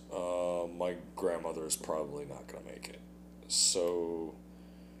transpires, my grandmother is probably not going to make it. So,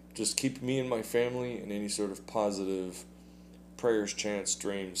 just keep me and my family in any sort of positive prayers, chants,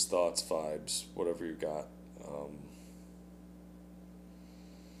 dreams, thoughts, vibes, whatever you got.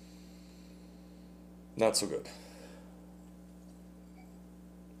 Not so good.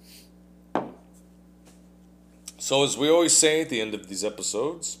 So as we always say at the end of these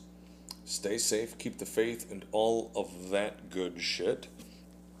episodes, stay safe, keep the faith, and all of that good shit.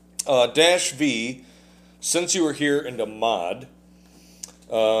 Dash V, since you were here into mod,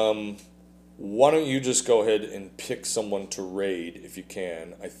 why don't you just go ahead and pick someone to raid if you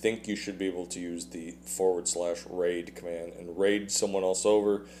can. I think you should be able to use the /raid command and raid someone else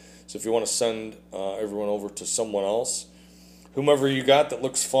over. So if you want to send everyone over to someone else, whomever you got that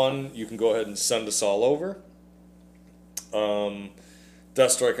looks fun, you can go ahead and send us all over.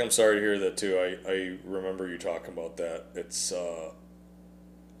 Deathstrike, I'm sorry to hear that too. I remember you talking about that. It's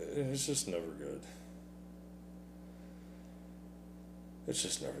just never good. It's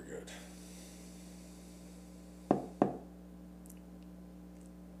just never good.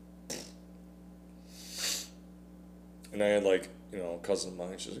 And I had a cousin of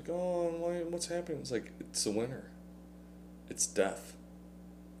mine, she's like, oh, what's happening? It's like, it's the winter. It's death.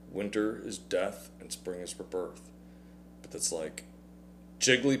 Winter is death and spring is rebirth. But that's like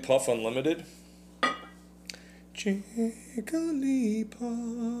Jigglypuff Unlimited. Jigglypuff,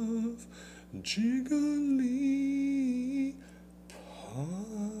 Jigglypuff.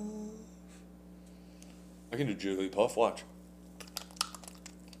 I can do Jigglypuff, watch.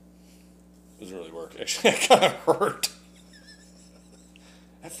 Doesn't really work. Actually, that kind of hurt.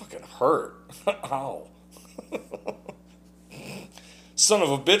 That fucking hurt. Ow. Son of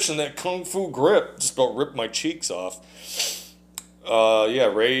a bitch in that kung fu grip. Just about ripped my cheeks off. Yeah,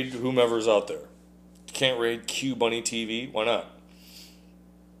 raid whomever's out there. Can't raid Q Bunny TV. Why not?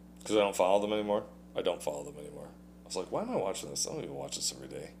 Because I don't follow them anymore? I don't follow them anymore. I was like, why am I watching this? I don't even watch this every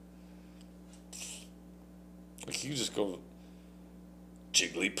day. Like, you just go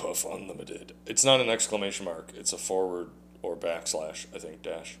Jigglypuff Unlimited. It's not an exclamation mark. It's a forward or backslash, I think,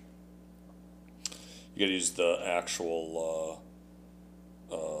 dash. You gotta use the actual,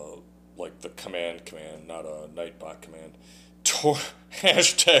 like the command, not a Nightbot command.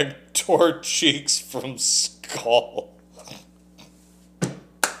 Hashtag tore cheeks from skull.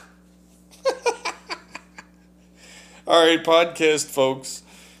 Alright, podcast folks.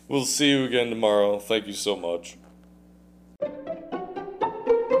 We'll see you again tomorrow. Thank you so much.